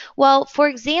 Well, for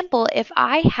example, if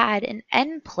I had an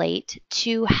end plate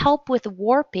to help with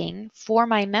warping for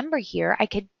my member here, I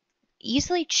could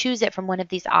easily choose it from one of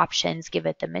these options, give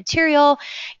it the material,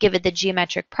 give it the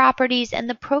geometric properties, and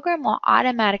the program will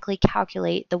automatically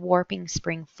calculate the warping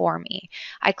spring for me.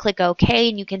 I click OK,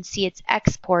 and you can see it's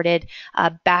exported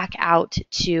back out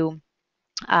to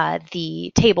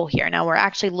the table here. Now we're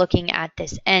actually looking at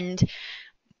this end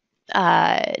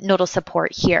nodal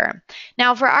support here.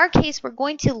 Now for our case, we're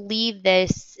going to leave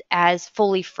this as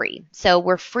fully free. So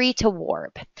we're free to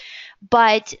warp.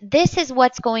 But this is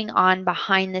what's going on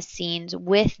behind the scenes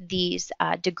with these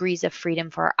degrees of freedom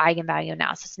for our eigenvalue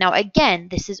analysis. Now again,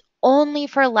 this is only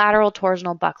for lateral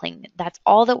torsional buckling. That's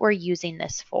all that we're using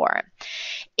this for.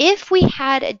 If we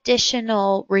had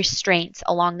additional restraints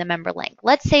along the member length,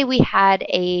 let's say we had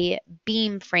a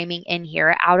beam framing in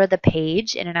here out of the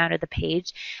page, in and out of the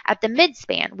page at the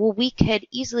midspan, well, we could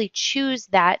easily choose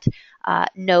that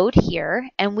node here,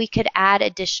 and we could add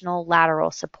additional lateral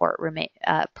support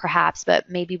perhaps, but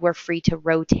maybe we're free to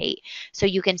rotate. So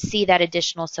you can see that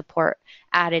additional support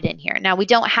added in here. Now we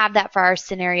don't have that for our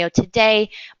scenario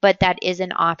today, but that is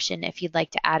an option if you'd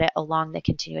like to add it along the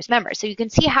continuous member. So you can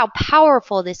see how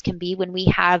powerful this can be when we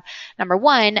have, number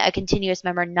one, a continuous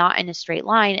member not in a straight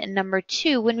line, and number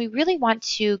two, when we really want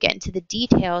to get into the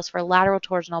details for lateral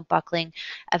torsional buckling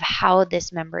of how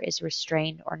this member is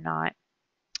restrained or not.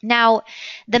 Now,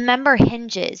 the member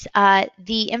hinges.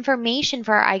 The information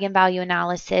for our eigenvalue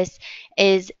analysis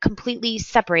is completely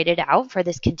separated out for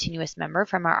this continuous member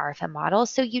from our RFEM model.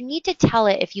 So you need to tell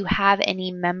it if you have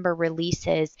any member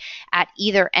releases at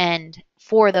either end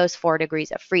for those 4 degrees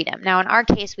of freedom. Now, in our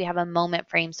case, we have a moment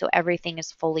frame, so everything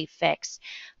is fully fixed.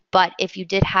 But if you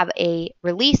did have a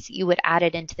release, you would add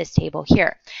it into this table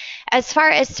here. As far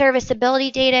as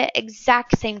serviceability data,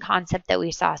 exact same concept that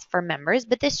we saw for members,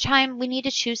 but this time we need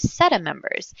to choose set of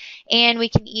members. And we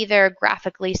can either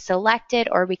graphically select it,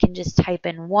 or we can just type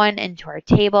in 1 into our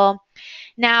table.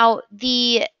 Now,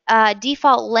 the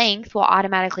default length will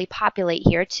automatically populate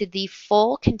here to the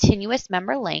full continuous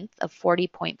member length of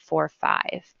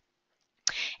 40.45.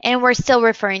 And we're still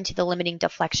referring to the limiting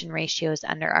deflection ratios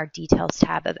under our details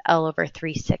tab of L over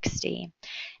 360.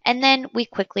 And then we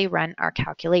quickly run our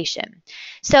calculation.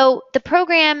 So the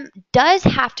program does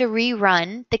have to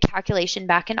rerun the calculation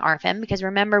back in RFEM because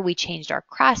remember we changed our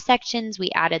cross sections, we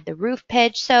added the roof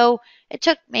pitch, so it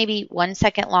took maybe 1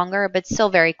 second longer, but still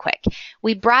very quick.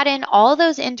 We brought in all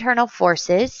those internal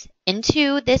forces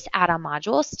into this add-on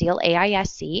module, Steel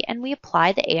AISC, and we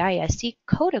apply the AISC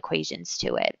code equations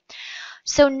to it.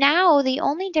 So now the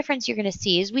only difference you're going to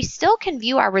see is we still can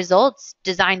view our results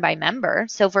designed by member.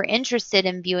 So if we're interested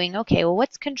in viewing, okay, well,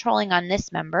 what's controlling on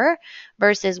this member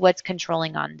versus what's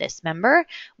controlling on this member,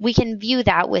 we can view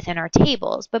that within our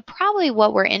tables. But probably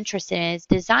what we're interested in is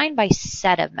designed by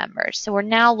set of members. So we're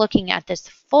now looking at this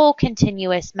full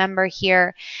continuous member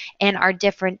here and our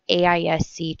different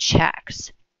AISC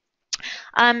checks.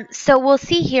 So we'll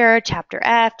see here chapter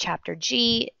F, chapter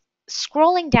G.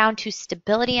 Scrolling down to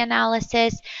stability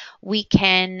analysis, we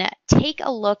can take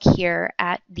a look here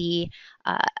at the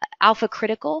alpha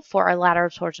critical for our lateral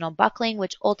torsional buckling,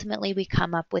 which ultimately we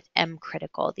come up with M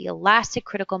critical, the elastic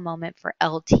critical moment for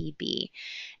LTB.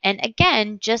 And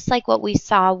again, just like what we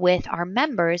saw with our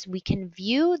members, we can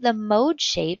view the mode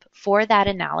shape for that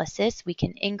analysis. We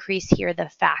can increase here the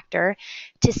factor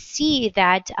to see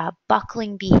that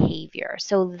buckling behavior.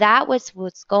 So that was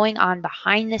what's going on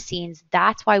behind the scenes.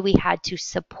 That's why we had to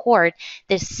support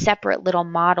this separate little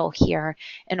model here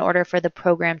in order for the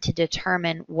program to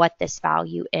determine what this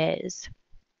value is.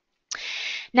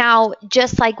 Now,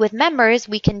 just like with members,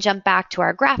 we can jump back to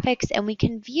our graphics and we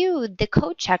can view the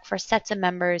code check for sets of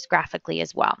members graphically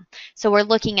as well. So we're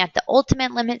looking at the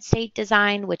ultimate limit state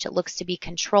design, which it looks to be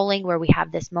controlling, where we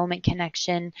have this moment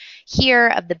connection here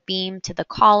of the beam to the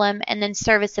column, and then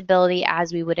serviceability,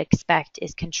 as we would expect,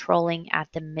 is controlling at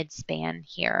the midspan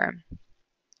here.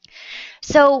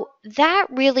 So that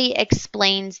really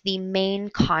explains the main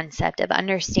concept of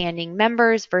understanding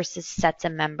members versus sets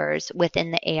of members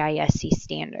within the AISC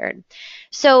standard.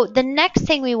 So the next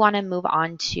thing we want to move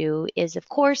on to is, of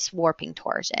course, warping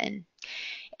torsion.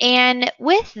 And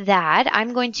with that,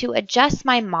 I'm going to adjust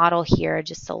my model here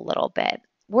just a little bit.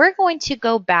 we're going to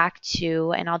go back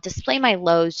to, and I'll display my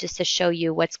loads just to show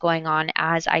you what's going on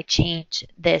as I change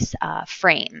this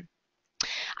frame.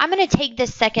 I'm going to take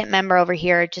this second member over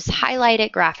here, just highlight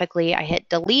it graphically. I hit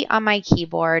delete on my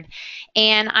keyboard,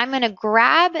 and I'm going to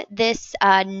grab this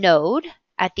node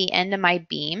at the end of my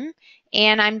beam,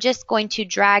 and I'm just going to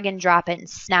drag and drop it and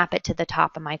snap it to the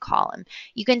top of my column.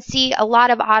 You can see a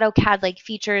lot of AutoCAD-like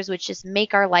features which just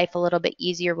make our life a little bit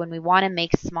easier when we want to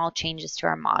make small changes to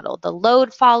our model. The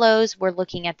load follows. We're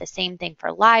looking at the same thing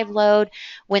for live load,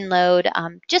 win load,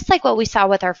 just like what we saw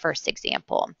with our first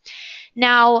example.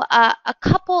 Now, a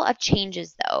couple of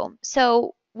changes though.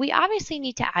 So we obviously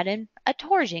need to add in a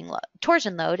torsion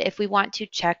load if we want to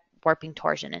check warping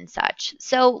torsion and such.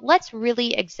 So let's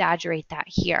really exaggerate that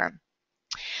here.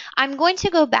 I'm going to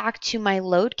go back to my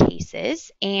load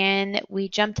cases, and we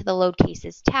jump to the load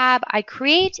cases tab. I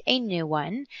create a new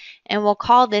one, and we'll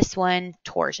call this one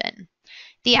torsion.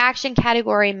 The action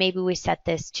category, maybe we set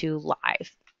this to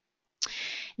live.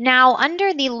 Now,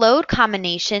 under the load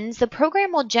combinations, the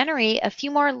program will generate a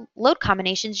few more load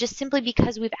combinations just simply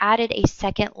because we've added a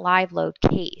second live load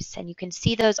case, and you can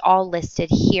see those all listed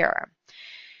here.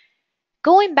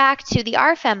 Going back to the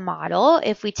RFEM model,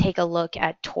 if we take a look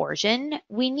at torsion,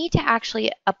 we need to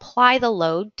actually apply the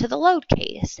load to the load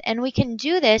case, and we can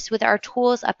do this with our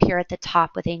tools up here at the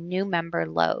top with a new member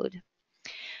load.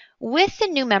 With the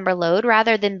new member load,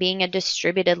 rather than being a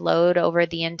distributed load over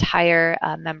the entire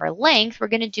member length, we're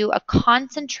going to do a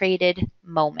concentrated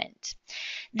moment.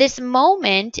 This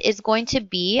moment is going to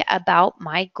be about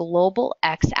my global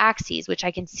x-axis, which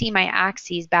I can see my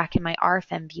axes back in my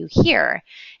RFEM view here.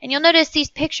 And you'll notice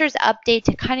these pictures update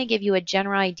to kind of give you a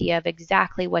general idea of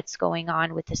exactly what's going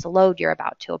on with this load you're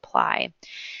about to apply.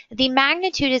 The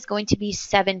magnitude is going to be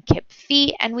 7 kip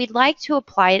feet, and we'd like to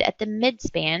apply it at the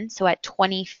midspan, so at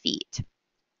 20 feet.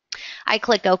 I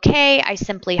click OK, I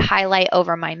simply highlight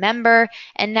over my member,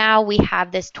 and now we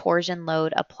have this torsion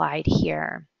load applied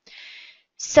here.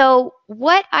 So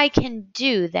what I can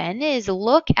do then is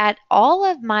look at all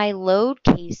of my load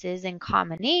cases and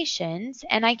combinations,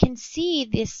 and I can see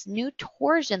this new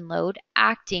torsion load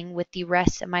acting with the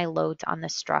rest of my loads on the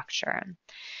structure.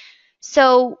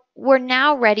 So we're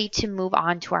now ready to move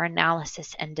on to our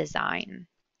analysis and design.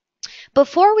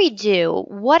 Before we do,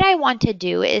 what I want to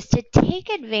do is to take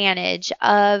advantage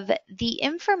of the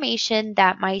information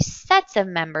that my sets of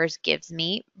members gives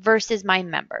me versus my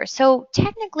member. So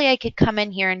technically I could come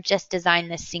in here and just design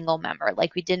this single member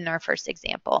like we did in our first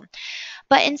example.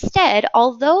 But instead,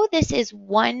 although this is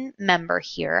one member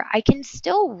here, I can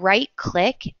still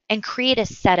right-click and create a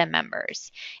set of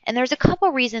members. And there's a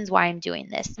couple reasons why I'm doing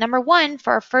this. Number one,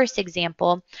 for our first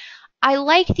example, I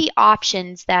like the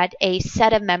options that a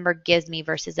set of member gives me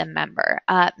versus a member,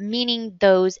 meaning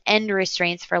those end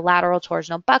restraints for lateral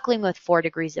torsional buckling with 4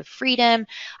 degrees of freedom.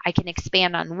 I can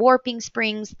expand on warping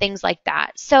springs, things like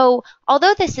that. So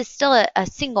although this is still a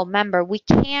single member, we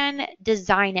can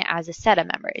design it as a set of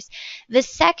members. The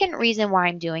second reason why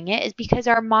I'm doing it is because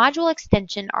our module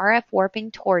extension RF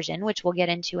warping torsion, which we'll get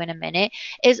into in a minute,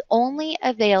 is only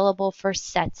available for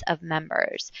sets of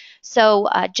members. So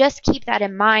just keep that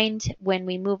in mind when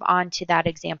we move on to that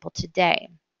example today.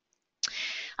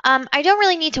 I don't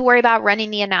really need to worry about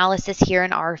running the analysis here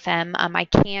in RFEM. I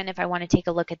can if I want to take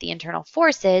a look at the internal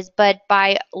forces, but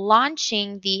by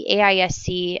launching the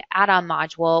AISC add-on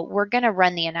module, we're going to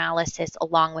run the analysis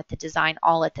along with the design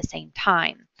all at the same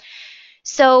time.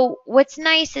 So what's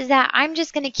nice is that I'm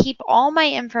just going to keep all my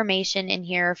information in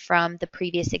here from the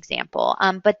previous example,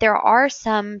 but there are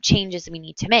some changes we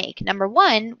need to make. Number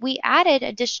one, we added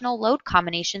additional load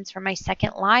combinations for my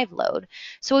second live load.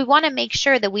 So we want to make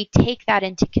sure that we take that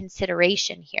into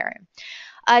consideration here.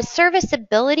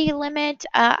 Serviceability limit,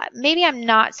 maybe I'm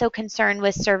not so concerned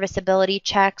with serviceability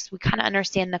checks. We kind of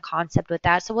understand the concept with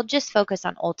that, so we'll just focus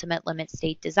on ultimate limit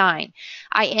state design.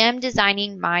 I am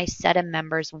designing my set of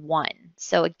members 1.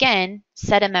 So again,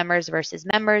 set of members versus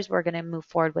members, we're going to move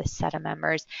forward with set of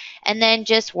members. And then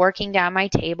just working down my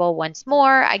table once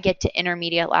more, I get to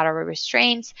intermediate lateral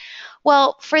restraints.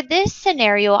 Well, for this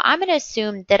scenario, I'm going to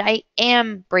assume that I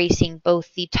am bracing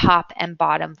both the top and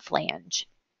bottom flange.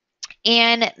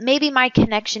 And maybe my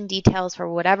connection details, for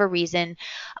whatever reason,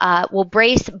 will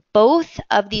brace both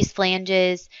of these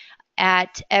flanges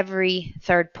at every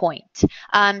third point.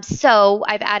 So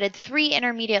I've added 3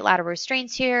 intermediate lateral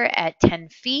restraints here at 10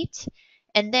 feet,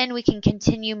 and then we can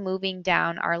continue moving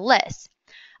down our list.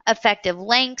 Effective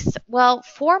lengths, well,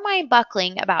 for my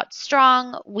buckling about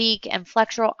strong, weak, and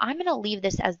flexural, I'm going to leave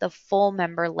this as the full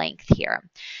member length here.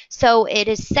 So it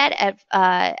is set at,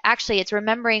 actually it's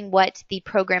remembering what the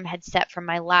program had set for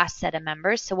my last set of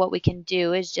members. So what we can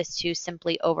do is just to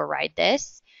simply override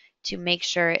this to make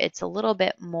sure it's a little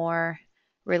bit more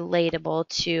relatable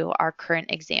to our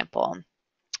current example.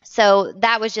 So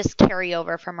that was just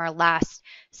carryover from our last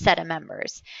set of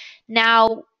members.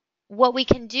 Now, what we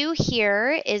can do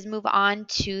here is move on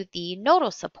to the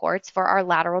nodal supports for our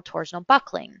lateral torsional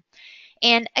buckling.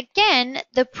 And again,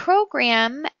 the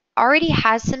program already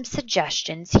has some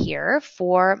suggestions here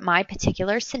for my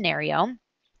particular scenario.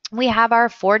 We have our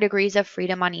 4 degrees of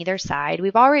freedom on either side.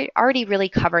 We've already really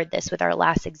covered this with our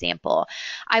last example.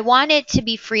 I want it to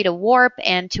be free to warp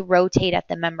and to rotate at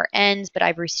the member ends, but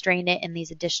I've restrained it in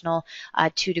these additional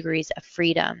 2 degrees of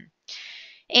freedom.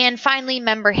 And finally,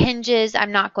 member hinges.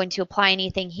 I'm not going to apply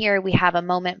anything here. We have a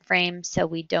moment frame, so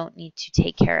we don't need to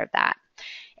take care of that.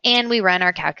 And we run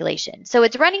our calculation. So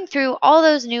it's running through all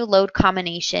those new load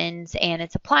combinations, and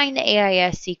it's applying the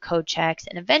AISC code checks,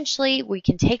 and eventually we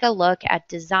can take a look at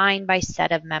design by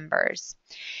set of members.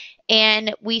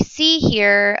 And we see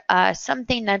here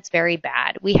something that's very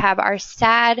bad. We have our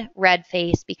sad red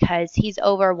face because he's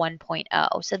over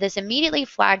 1.0. So this immediately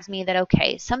flags me that,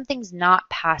 okay, something's not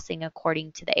passing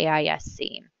according to the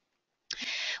AISC.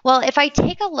 Well, if I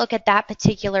take a look at that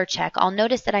particular check, I'll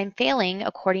notice that I'm failing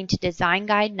according to Design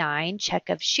Guide 9, check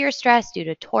of shear stress due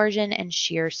to torsion and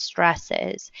shear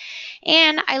stresses.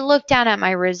 And I look down at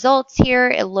my results here.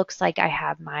 It looks like I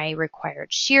have my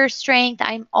required shear strength.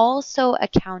 I'm also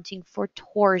accounting for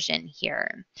torsion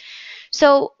here.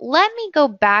 So let me go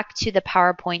back to the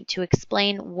PowerPoint to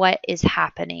explain what is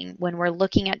happening when we're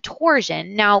looking at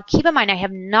torsion. Now, keep in mind, I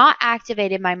have not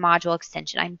activated my module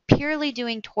extension. I'm purely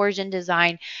doing torsion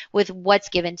design with what's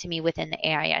given to me within the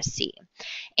AISC.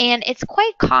 And it's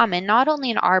quite common, not only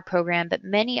in our program, but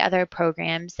many other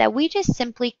programs, that we just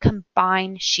simply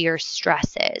combine shear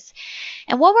stresses.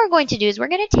 And what we're going to do is we're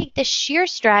going to take the shear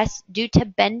stress due to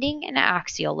bending and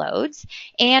axial loads,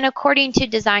 and according to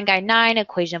Design Guide 9,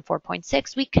 equation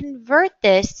 4.6, we convert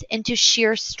this into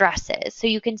shear stresses. So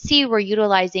you can see we're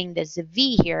utilizing this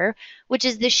V here, which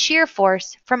is the shear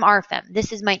force from RFEM.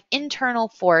 This is my internal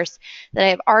force that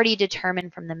I've already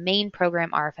determined from the main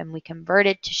program RFEM. We convert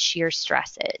it to shear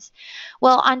stresses.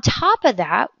 Well, on top of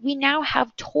that, we now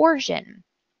have torsion.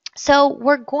 So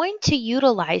we're going to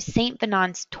utilize St.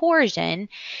 Venant's torsion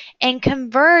and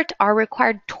convert our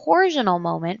required torsional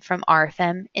moment from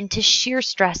RFEM into shear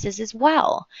stresses as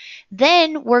well.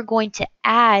 Then we're going to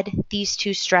add these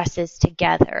two stresses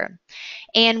together.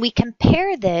 And we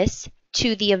compare this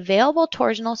to the available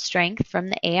torsional strength from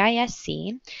the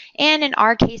AISC. And in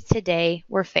our case today,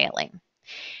 we're failing.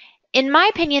 In my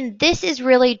opinion, this is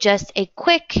really just a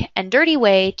quick and dirty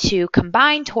way to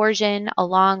combine torsion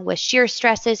along with shear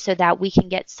stresses so that we can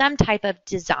get some type of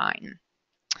design.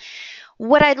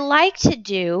 What I'd like to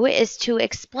do is to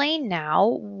explain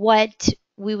now what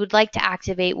we would like to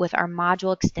activate with our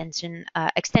module extension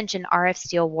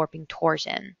RF-STAHL warping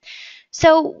torsion.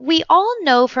 So we all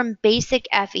know from basic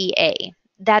FEA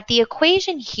that the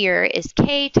equation here is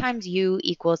K times U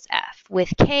equals F,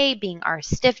 with K being our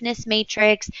stiffness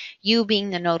matrix, U being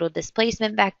the nodal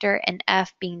displacement vector, and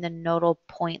F being the nodal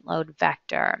point load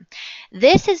vector.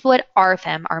 This is what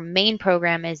RFEM, our main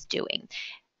program, is doing.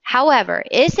 However,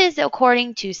 this is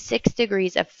according to 6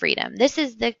 degrees of freedom. This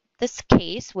is this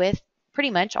case with pretty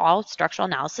much all structural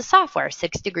analysis software,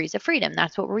 6 degrees of freedom.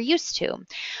 That's what we're used to.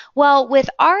 Well, with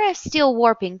RF-STAHL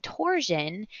warping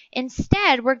torsion,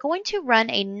 instead, we're going to run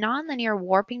a nonlinear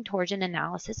warping torsion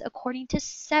analysis according to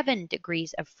 7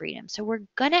 degrees of freedom. So we're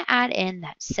going to add in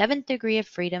that 7th degree of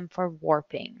freedom for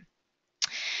warping.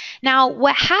 Now,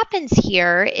 what happens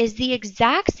here is the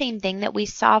exact same thing that we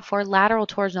saw for lateral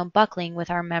torsional buckling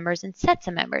with our members and sets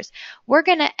of members. We're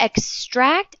going to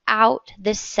extract out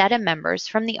this set of members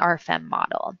from the RFEM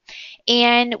model,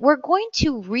 and we're going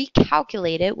to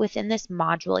recalculate it within this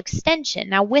module extension.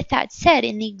 Now, with that said,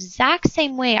 in the exact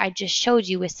same way I just showed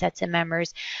you with sets of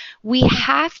members, we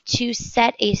have to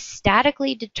set a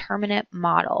statically determinate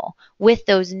model with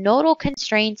those nodal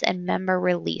constraints and member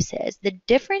releases. The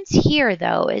difference here,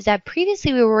 though, is that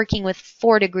previously we were working with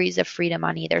 4 degrees of freedom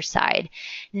on either side.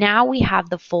 Now we have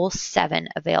the full 7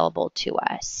 available to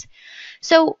us.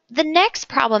 So the next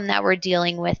problem that we're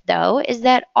dealing with, though, is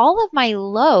that all of my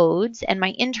loads and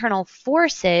my internal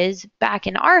forces back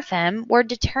in RFEM were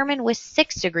determined with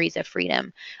 6 degrees of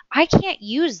freedom. I can't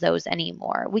use those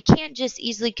anymore. We can't just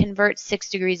easily convert 6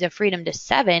 degrees of freedom to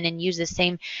 7 and use the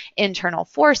same internal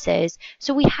forces.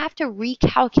 So we have to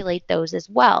recalculate those as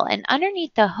well. And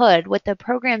underneath the hood, what the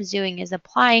program's doing is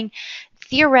applying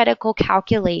theoretical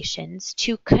calculations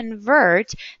to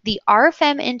convert the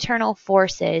RFEM internal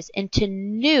forces into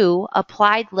new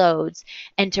applied loads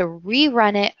and to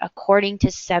rerun it according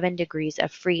to 7 degrees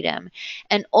of freedom.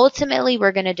 And ultimately,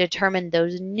 we're going to determine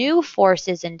those new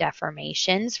forces and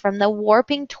deformations from the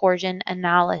warping torsion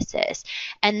analysis.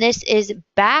 And this is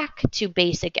back to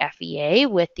basic FEA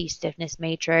with the stiffness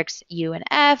matrix U and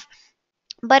F,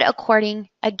 but according,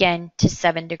 again, to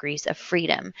 7 degrees of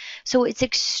freedom. So it's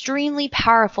extremely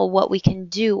powerful what we can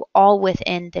do all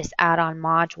within this add-on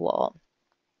module.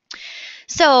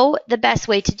 So the best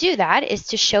way to do that is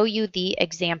to show you the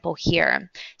example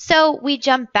here. So we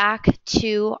jump back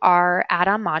to our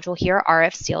add-on module here,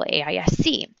 RF-STAHL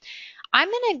AISC. I'm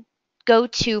going to go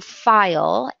to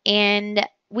File, and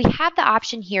we have the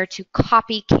option here to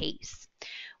copy case.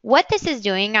 What this is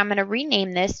doing, I'm going to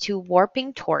rename this to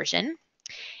warping torsion.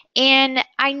 And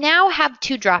I now have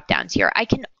 2 drop downs here. I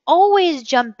can always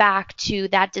jump back to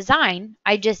that design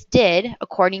I just did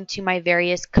according to my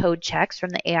various code checks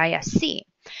from the AISC.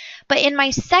 But in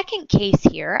my second case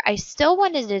here, I still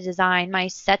wanted to design my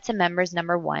sets of members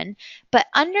number 1, but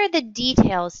under the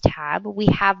details tab, we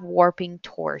have warping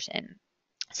torsion.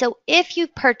 So if you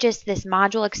purchase this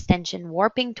module extension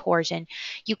warping torsion,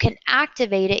 you can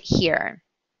activate it here.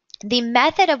 The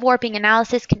method of warping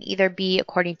analysis can either be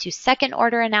according to second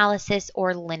order analysis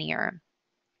or linear.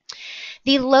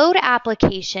 The load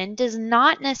application does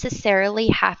not necessarily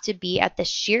have to be at the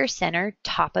shear center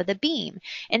top of the beam.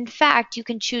 In fact, you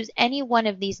can choose any one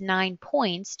of these 9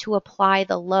 points to apply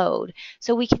the load.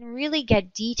 So we can really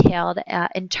get detailed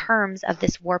in terms of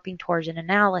this warping torsion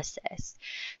analysis.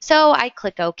 So I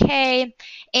click OK,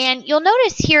 and you'll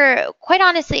notice here, quite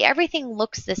honestly, everything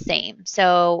looks the same.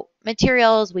 So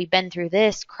materials, we've been through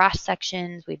this, cross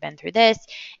sections, we've been through this,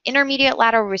 intermediate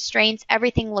lateral restraints,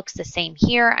 everything looks the same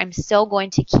here. I'm still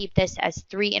going to keep this as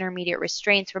 3 intermediate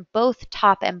restraints for both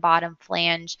top and bottom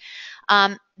flange.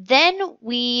 Then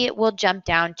we will jump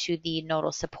down to the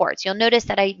nodal supports. You'll notice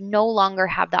that I no longer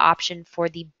have the option for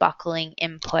the buckling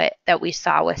input that we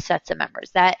saw with sets of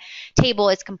members. That table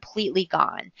is completely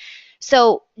gone.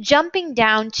 So jumping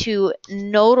down to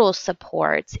nodal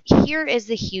supports, here is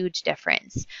the huge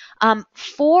difference.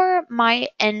 For my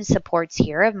end supports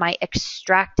here of my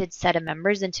extracted set of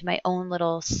members into my own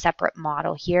little separate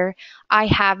model here, I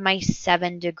have my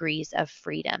 7 degrees of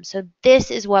freedom. So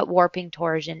this is what warping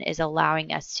torsion is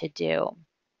allowing us to do.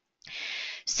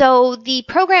 So the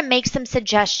program makes some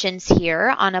suggestions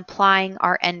here on applying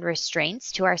our end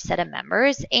restraints to our set of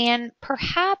members, and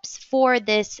perhaps for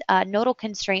this nodal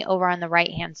constraint over on the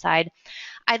right-hand side,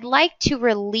 I'd like to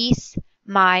release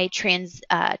my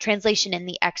translation in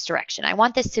the X direction. I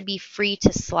want this to be free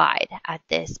to slide at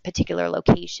this particular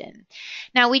location.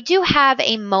 Now we do have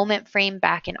a moment frame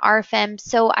back in RFEM,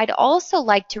 so I'd also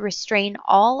like to restrain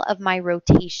all of my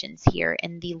rotations here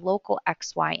in the local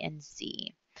X, Y, and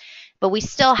Z. But we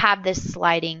still have this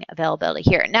sliding availability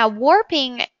here. Now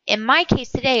warping, in my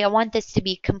case today, I want this to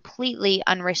be completely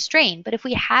unrestrained. But if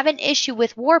we have an issue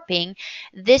with warping,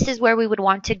 this is where we would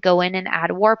want to go in and add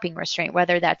a warping restraint,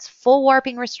 whether that's full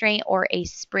warping restraint or a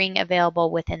spring available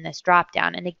within this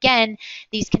dropdown. And again,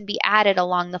 these can be added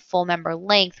along the full member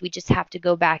length. We just have to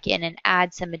go back in and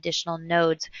add some additional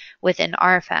nodes within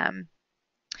RFEM.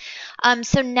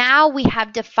 So now we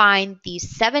have defined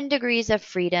these 7 degrees of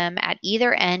freedom at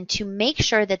either end to make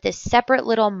sure that this separate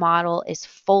little model is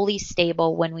fully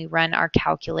stable when we run our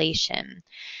calculation.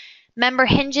 Member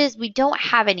hinges, we don't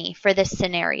have any for this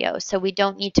scenario, so we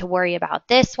don't need to worry about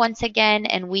this once again,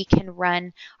 and we can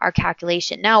run our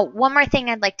calculation. Now, one more thing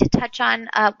I'd like to touch on,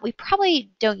 we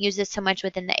probably don't use this so much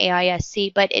within the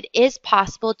AISC, but it is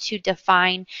possible to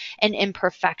define an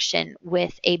imperfection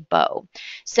with a bow.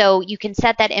 So you can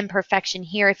set that imperfection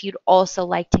here if you'd also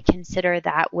like to consider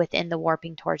that within the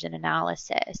warping torsion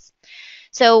analysis.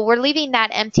 So we're leaving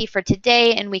that empty for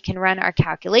today, and we can run our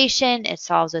calculation. It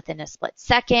solves within a split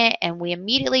second, and we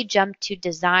immediately jump to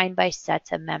design by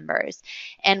sets of members.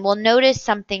 And we'll notice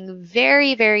something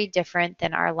very, very different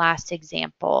than our last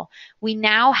example. We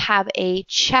now have a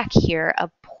check here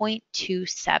of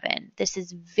 0.27. This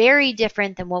is very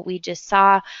different than what we just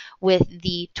saw with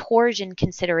the torsion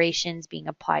considerations being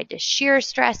applied to shear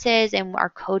stresses, and our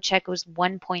code check was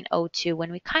 1.02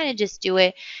 when we kind of just do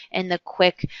it in the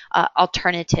quick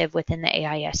alternative within the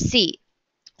AISC.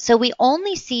 So we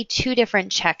only see two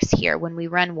different checks here when we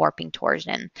run warping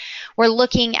torsion. We're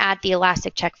looking at the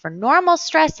elastic check for normal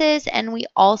stresses, and we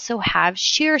also have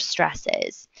shear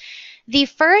stresses. The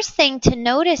first thing to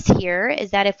notice here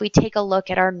is that if we take a look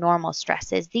at our normal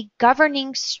stresses, the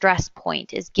governing stress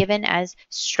point is given as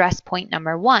stress point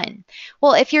number 1.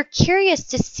 Well, if you're curious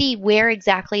to see where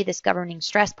exactly this governing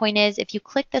stress point is, if you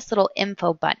click this little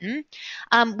info button,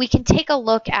 we can take a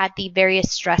look at the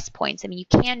various stress points. I mean, you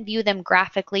can view them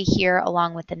graphically here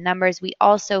along with the numbers. We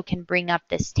also can bring up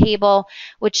this table,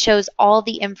 which shows all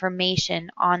the information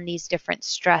on these different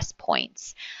stress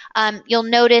points. You'll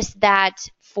notice that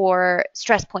for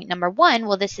stress point number 1,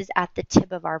 well, this is at the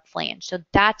tip of our flange. So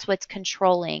that's what's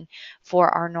controlling for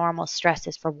our normal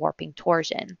stresses for warping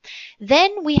torsion.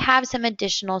 Then we have some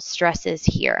additional stresses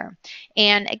here.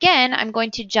 And again, I'm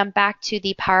going to jump back to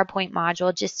the PowerPoint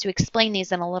module just to explain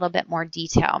these in a little bit more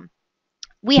detail.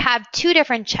 We have two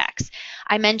different checks.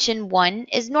 I mentioned one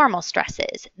is normal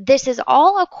stresses. This is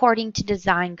all according to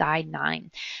Design Guide 9.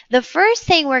 The first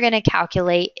thing we're going to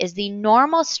calculate is the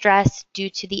normal stress due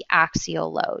to the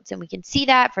axial loads. And we can see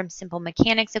that from simple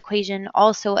mechanics equation,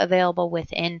 also available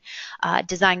within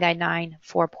Design Guide 9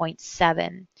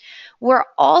 4.7. We're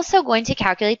also going to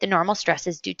calculate the normal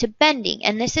stresses due to bending.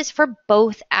 And this is for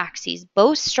both axes,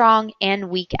 both strong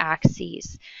and weak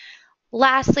axes.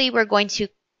 Lastly, we're going to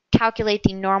calculate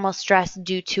the normal stress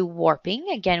due to warping.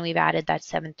 Again, we've added that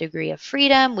 7th degree of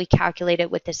freedom. We calculate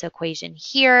it with this equation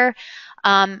here.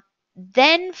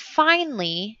 Then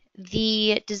finally,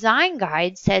 the design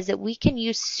guide says that we can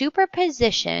use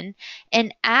superposition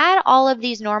and add all of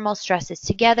these normal stresses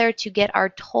together to get our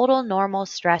total normal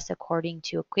stress according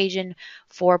to equation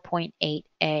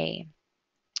 4.8a.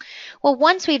 Well,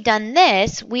 once we've done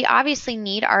this, we obviously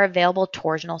need our available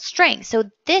torsional strength. So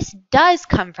this does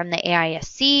come from the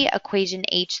AISC equation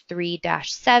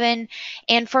H3-7.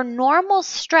 And for normal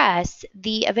stress,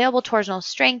 the available torsional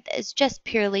strength is just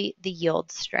purely the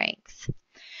yield strength.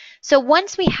 So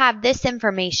once we have this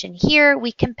information here,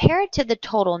 we compare it to the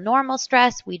total normal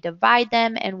stress, we divide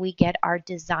them, and we get our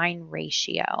design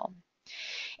ratio.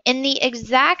 In the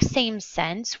exact same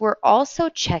sense, we're also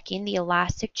checking the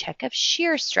elastic check of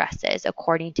shear stresses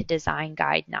according to Design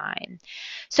Guide 9.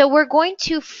 So we're going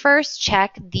to first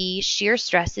check the shear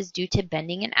stresses due to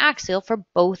bending and axial for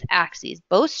both axes.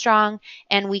 Both strong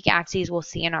and weak axes we'll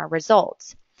see in our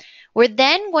results. We're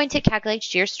then going to calculate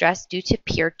shear stress due to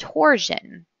pure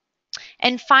torsion.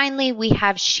 And finally, we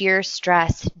have shear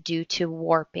stress due to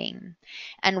warping.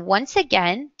 And once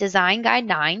again, Design Guide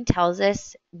 9 tells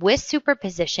us with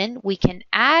superposition, we can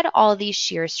add all these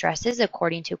shear stresses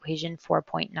according to equation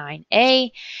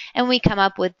 4.9a, and we come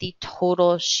up with the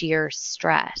total shear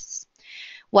stress.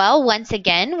 Well, once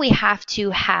again, we have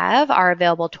to have our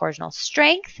available torsional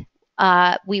strength.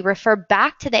 We refer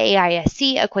back to the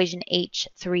AISC equation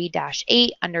H3-8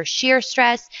 under shear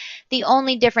stress. The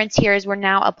only difference here is we're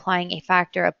now applying a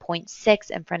factor of 0.6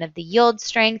 in front of the yield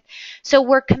strength. So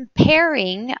we're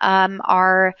comparing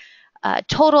our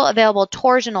total available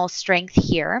torsional strength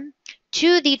here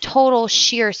to the total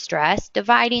shear stress,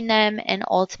 dividing them, and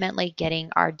ultimately getting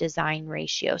our design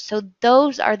ratio. So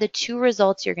those are the two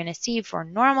results you're going to see for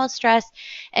normal stress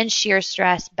and shear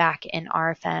stress back in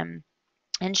RFEM.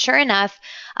 And sure enough,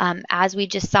 as we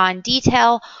just saw in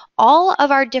detail, all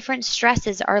of our different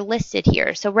stresses are listed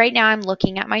here. So right now I'm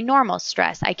looking at my normal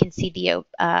stress. I can see the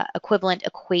equivalent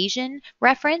equation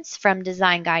reference from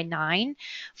Design Guide 9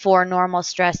 for normal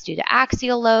stress due to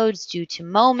axial loads, due to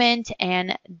moment,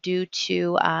 and due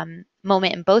to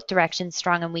moment in both directions,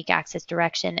 strong and weak axis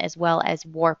direction, as well as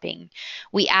warping.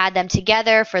 We add them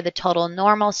together for the total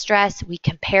normal stress. We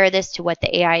compare this to what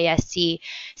the AISC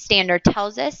standard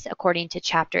tells us according to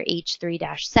chapter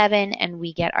H3-7, and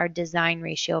we get our design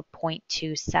ratio of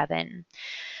 0.27.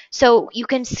 So you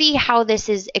can see how this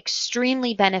is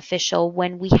extremely beneficial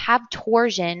when we have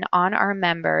torsion on our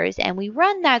members and we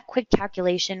run that quick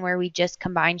calculation where we just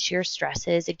combine shear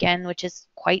stresses, again, which is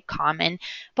quite common,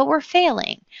 but we're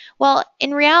failing. Well,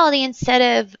 in reality,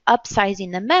 instead of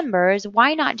upsizing the members,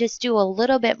 why not just do a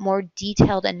little bit more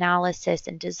detailed analysis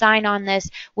and design on this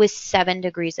with 7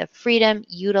 degrees of freedom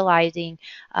utilizing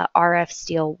RF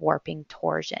steel warping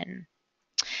torsion?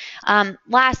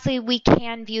 Lastly, we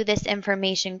can view this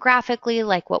information graphically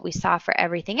like what we saw for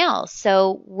everything else.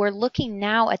 So we're looking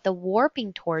now at the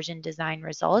warping torsion design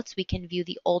results. We can view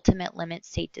the ultimate limit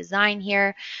state design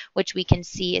here, which we can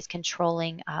see is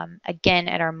controlling, again,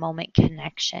 at our moment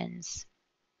connections.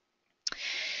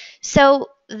 So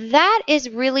that is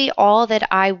really all that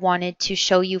I wanted to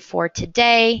show you for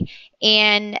today.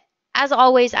 And as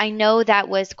always, I know that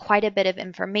was quite a bit of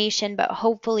information, but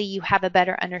hopefully you have a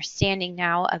better understanding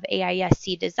now of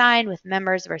AISC design with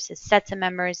members versus sets of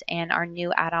members and our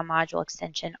new add-on module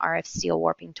extension, RF steel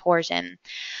warping torsion.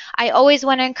 I always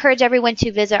want to encourage everyone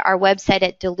to visit our website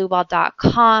at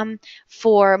dlubal.com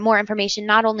for more information,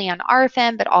 not only on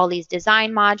RFEM, but all these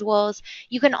design modules.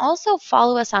 You can also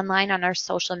follow us online on our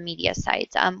social media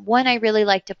sites. One I really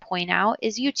like to point out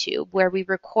is YouTube, where we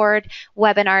record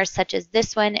webinars such as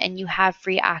this one, and you have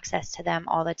free access to them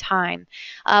all the time.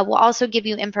 We'll also give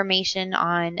you information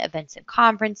on events and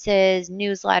conferences,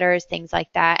 newsletters, things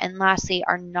like that. And lastly,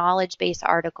 our knowledge-based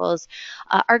articles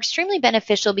are extremely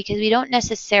beneficial because we don't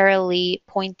necessarily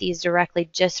point these directly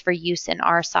just for use in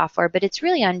our software, but it's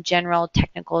really on general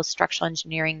technical structural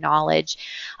engineering knowledge.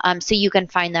 So you can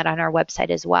find that on our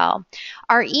website as well.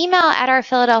 Our email at our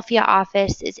Philadelphia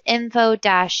office is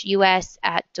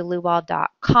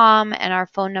info-us@dlubal.com, and our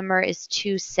phone number is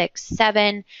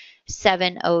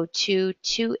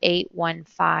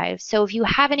 267-702-2815. So if you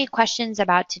have any questions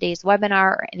about today's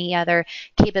webinar or any other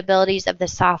capabilities of the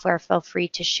software, feel free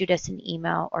to shoot us an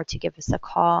email or to give us a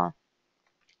call.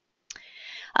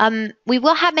 We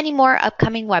will have many more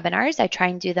upcoming webinars. I try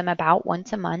and do them about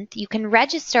once a month. You can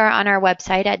register on our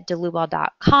website at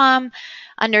dlubal.com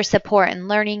under support and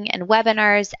learning and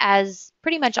webinars. As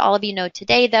pretty much all of you know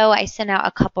today, though, I send out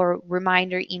a couple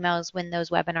reminder emails when those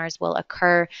webinars will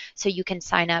occur, so you can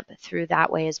sign up through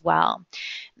that way as well.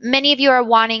 Many of you are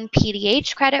wanting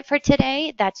PDH credit for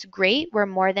today. That's great. We're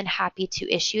more than happy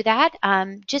to issue that.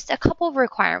 Just a couple of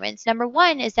requirements. Number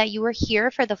one is that you were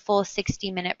here for the full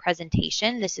 60-minute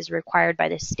presentation. This is required by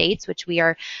the states, which we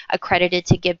are accredited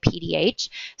to give PDH.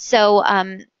 So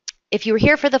if you were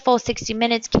here for the full 60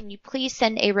 minutes, can you please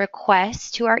send a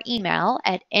request to our email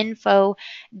at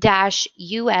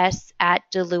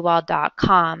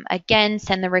info-us@dlubal.com. Again,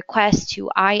 send the request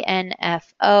to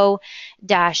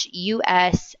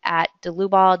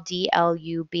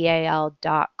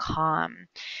info-us@dlubal.com.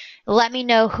 Let me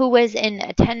know who was in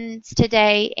attendance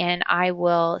today, and I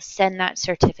will send that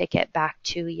certificate back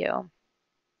to you.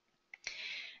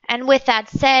 And with that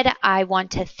said, I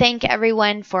want to thank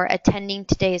everyone for attending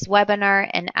today's webinar,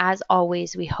 and as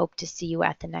always, we hope to see you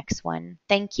at the next one.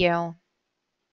 Thank you.